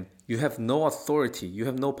rebuke them. You have no authority. You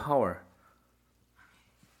have no power.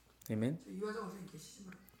 Amen. 유아정 선생님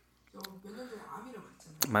계시지만 몇 년 전에 암이라고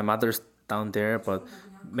그랬잖아요. My mother's down there, but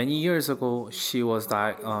many years ago she was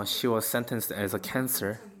sentenced as a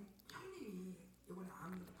cancer. 형님이 이번에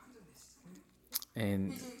암으로 판정됐잖아요.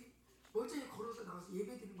 And 이제 멀쩡히 걸어서 나와서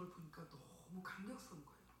예배드리는 걸 보니까 너무 감격스러운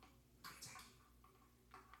거예요. 갑자기.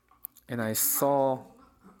 and I saw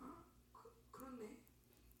그렇네.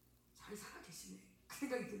 잘 살아 계시네. 그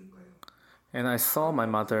생각이 드는 거예요. my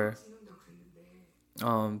mother 지낸다고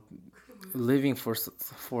그랬는데 living for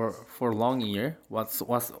a long year. What's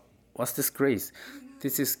this grace?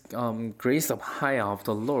 This is grace of high of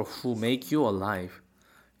the Lord who make you alive.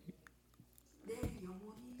 내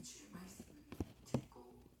영혼이 주의 말씀을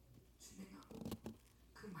듣고 준행하고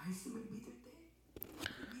그 말씀을 믿을 때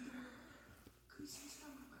그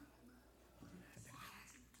신실함을 만나면 우리는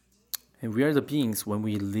사라지는 거지. And we are the beings when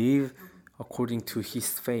we live according to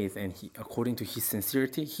His faith and according to His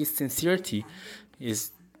sincerity. His sincerity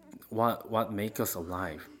is what makes us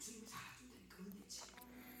alive.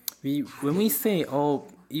 When we say, "Oh,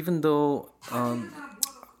 even though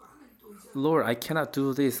Lord, I cannot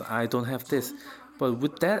do this, I don't have this," but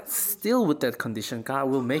with that condition, God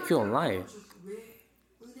will make you alive.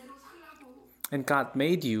 And God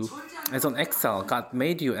made you as an exile. God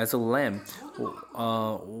made you as a lamb.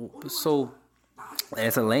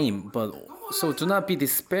 So do not be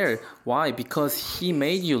despaired. Why? Because He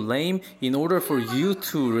made you lame in order for you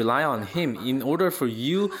to rely on Him, in order for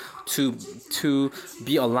you to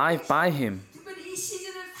be alive by Him.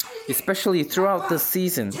 Especially throughout the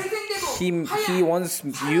season, He wants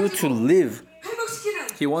you to live.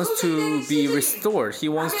 He wants to be restored. He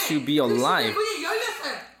wants to be alive.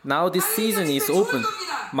 Now this season is open.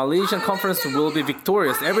 Malaysian conference will be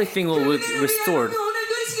victorious. Everything will be restored.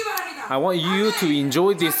 I want you to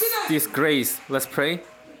enjoy this grace. Let's pray.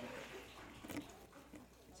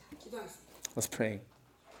 Let's pray.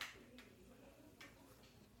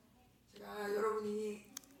 제가 여러분이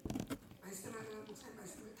목사님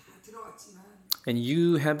말씀을 다 들어왔지만 And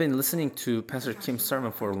you have been listening to Pastor Kim's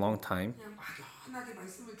sermon for a long time. 그냥 막연하게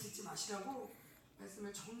말씀을 듣지 마시라고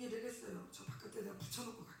말씀을 정리를 했어요. 저 바깥에다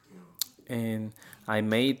붙여놓고 갈게요. And I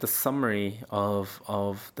made the summary of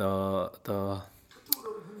the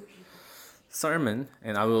카톡으로 보내드릴게요. sermon,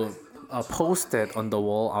 and I will post that on the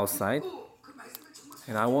wall outside. 그 말씀을 정말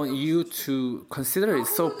And I want you to consider it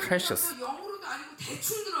so precious. 영어로도 아니고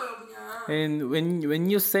대충 들어요 그냥. And when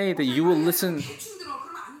you say that you will listen, 대충 들어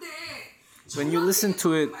그러면 안 돼. when you listen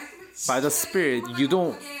to it by the Spirit, you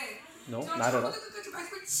don't. No, not at all. 끝까지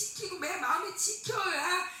말씀을 지키고 내 마음에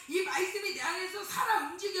지켜야 이 말씀이 내 안에서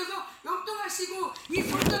살아 움직여서 역동하시고 이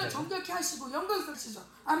성전을 정결케 하시고 영광스러우시죠.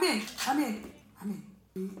 아멘, 아멘, 아멘.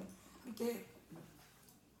 함께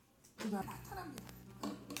기도가 나타납니다.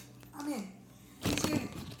 아멘.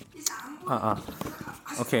 이제 안 보여.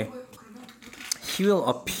 Okay. He will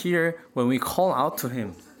appear when we call out to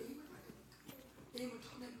Him.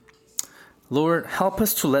 Lord, help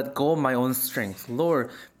us to let go of my own strength. Lord,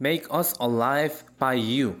 make us alive by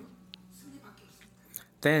you.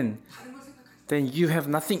 Then you have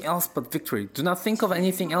nothing else but victory. Do not think of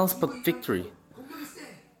anything else but victory.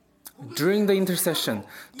 During the intercession,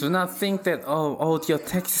 do not think that, the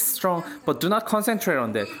attack is strong, but do not concentrate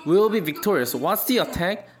on that. We will be victorious. What's the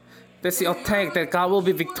attack? That's the attack that God will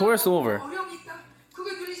be victorious over. 어려움이 있다.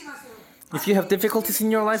 그게 누리지 마세요. If you have difficulties in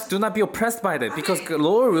your life, do not be oppressed by that, because the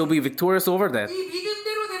Lord will be victorious over that. 이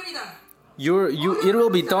믿음대로 됩니다. It will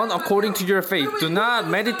be done according to your faith. Do not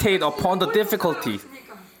meditate upon the difficulty.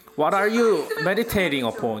 What are you meditating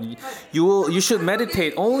upon? You should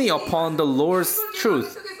meditate only upon the Lord's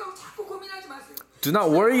truth. Do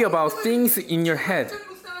not worry about things in your head.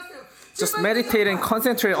 Just meditate and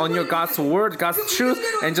concentrate on your God's word, God's truth,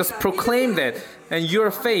 and just proclaim that. And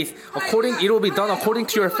your faith, it will be done according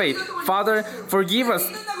to your faith. Father, forgive us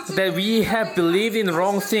that we have believed in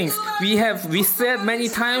wrong things. We said many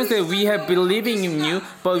times that we have believing in you,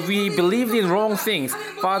 but we believed in wrong things.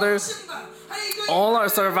 Father, all our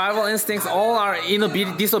survival instincts, all our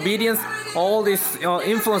disobedience, all this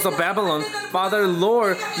influence of Babylon. Father,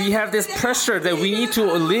 Lord, we have this pressure that we need to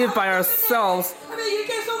live by ourselves.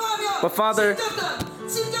 But Father,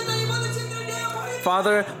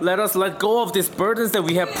 let us let go of these burdens that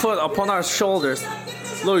we have put upon our shoulders.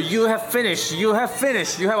 Lord, you have finished. You have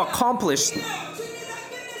accomplished.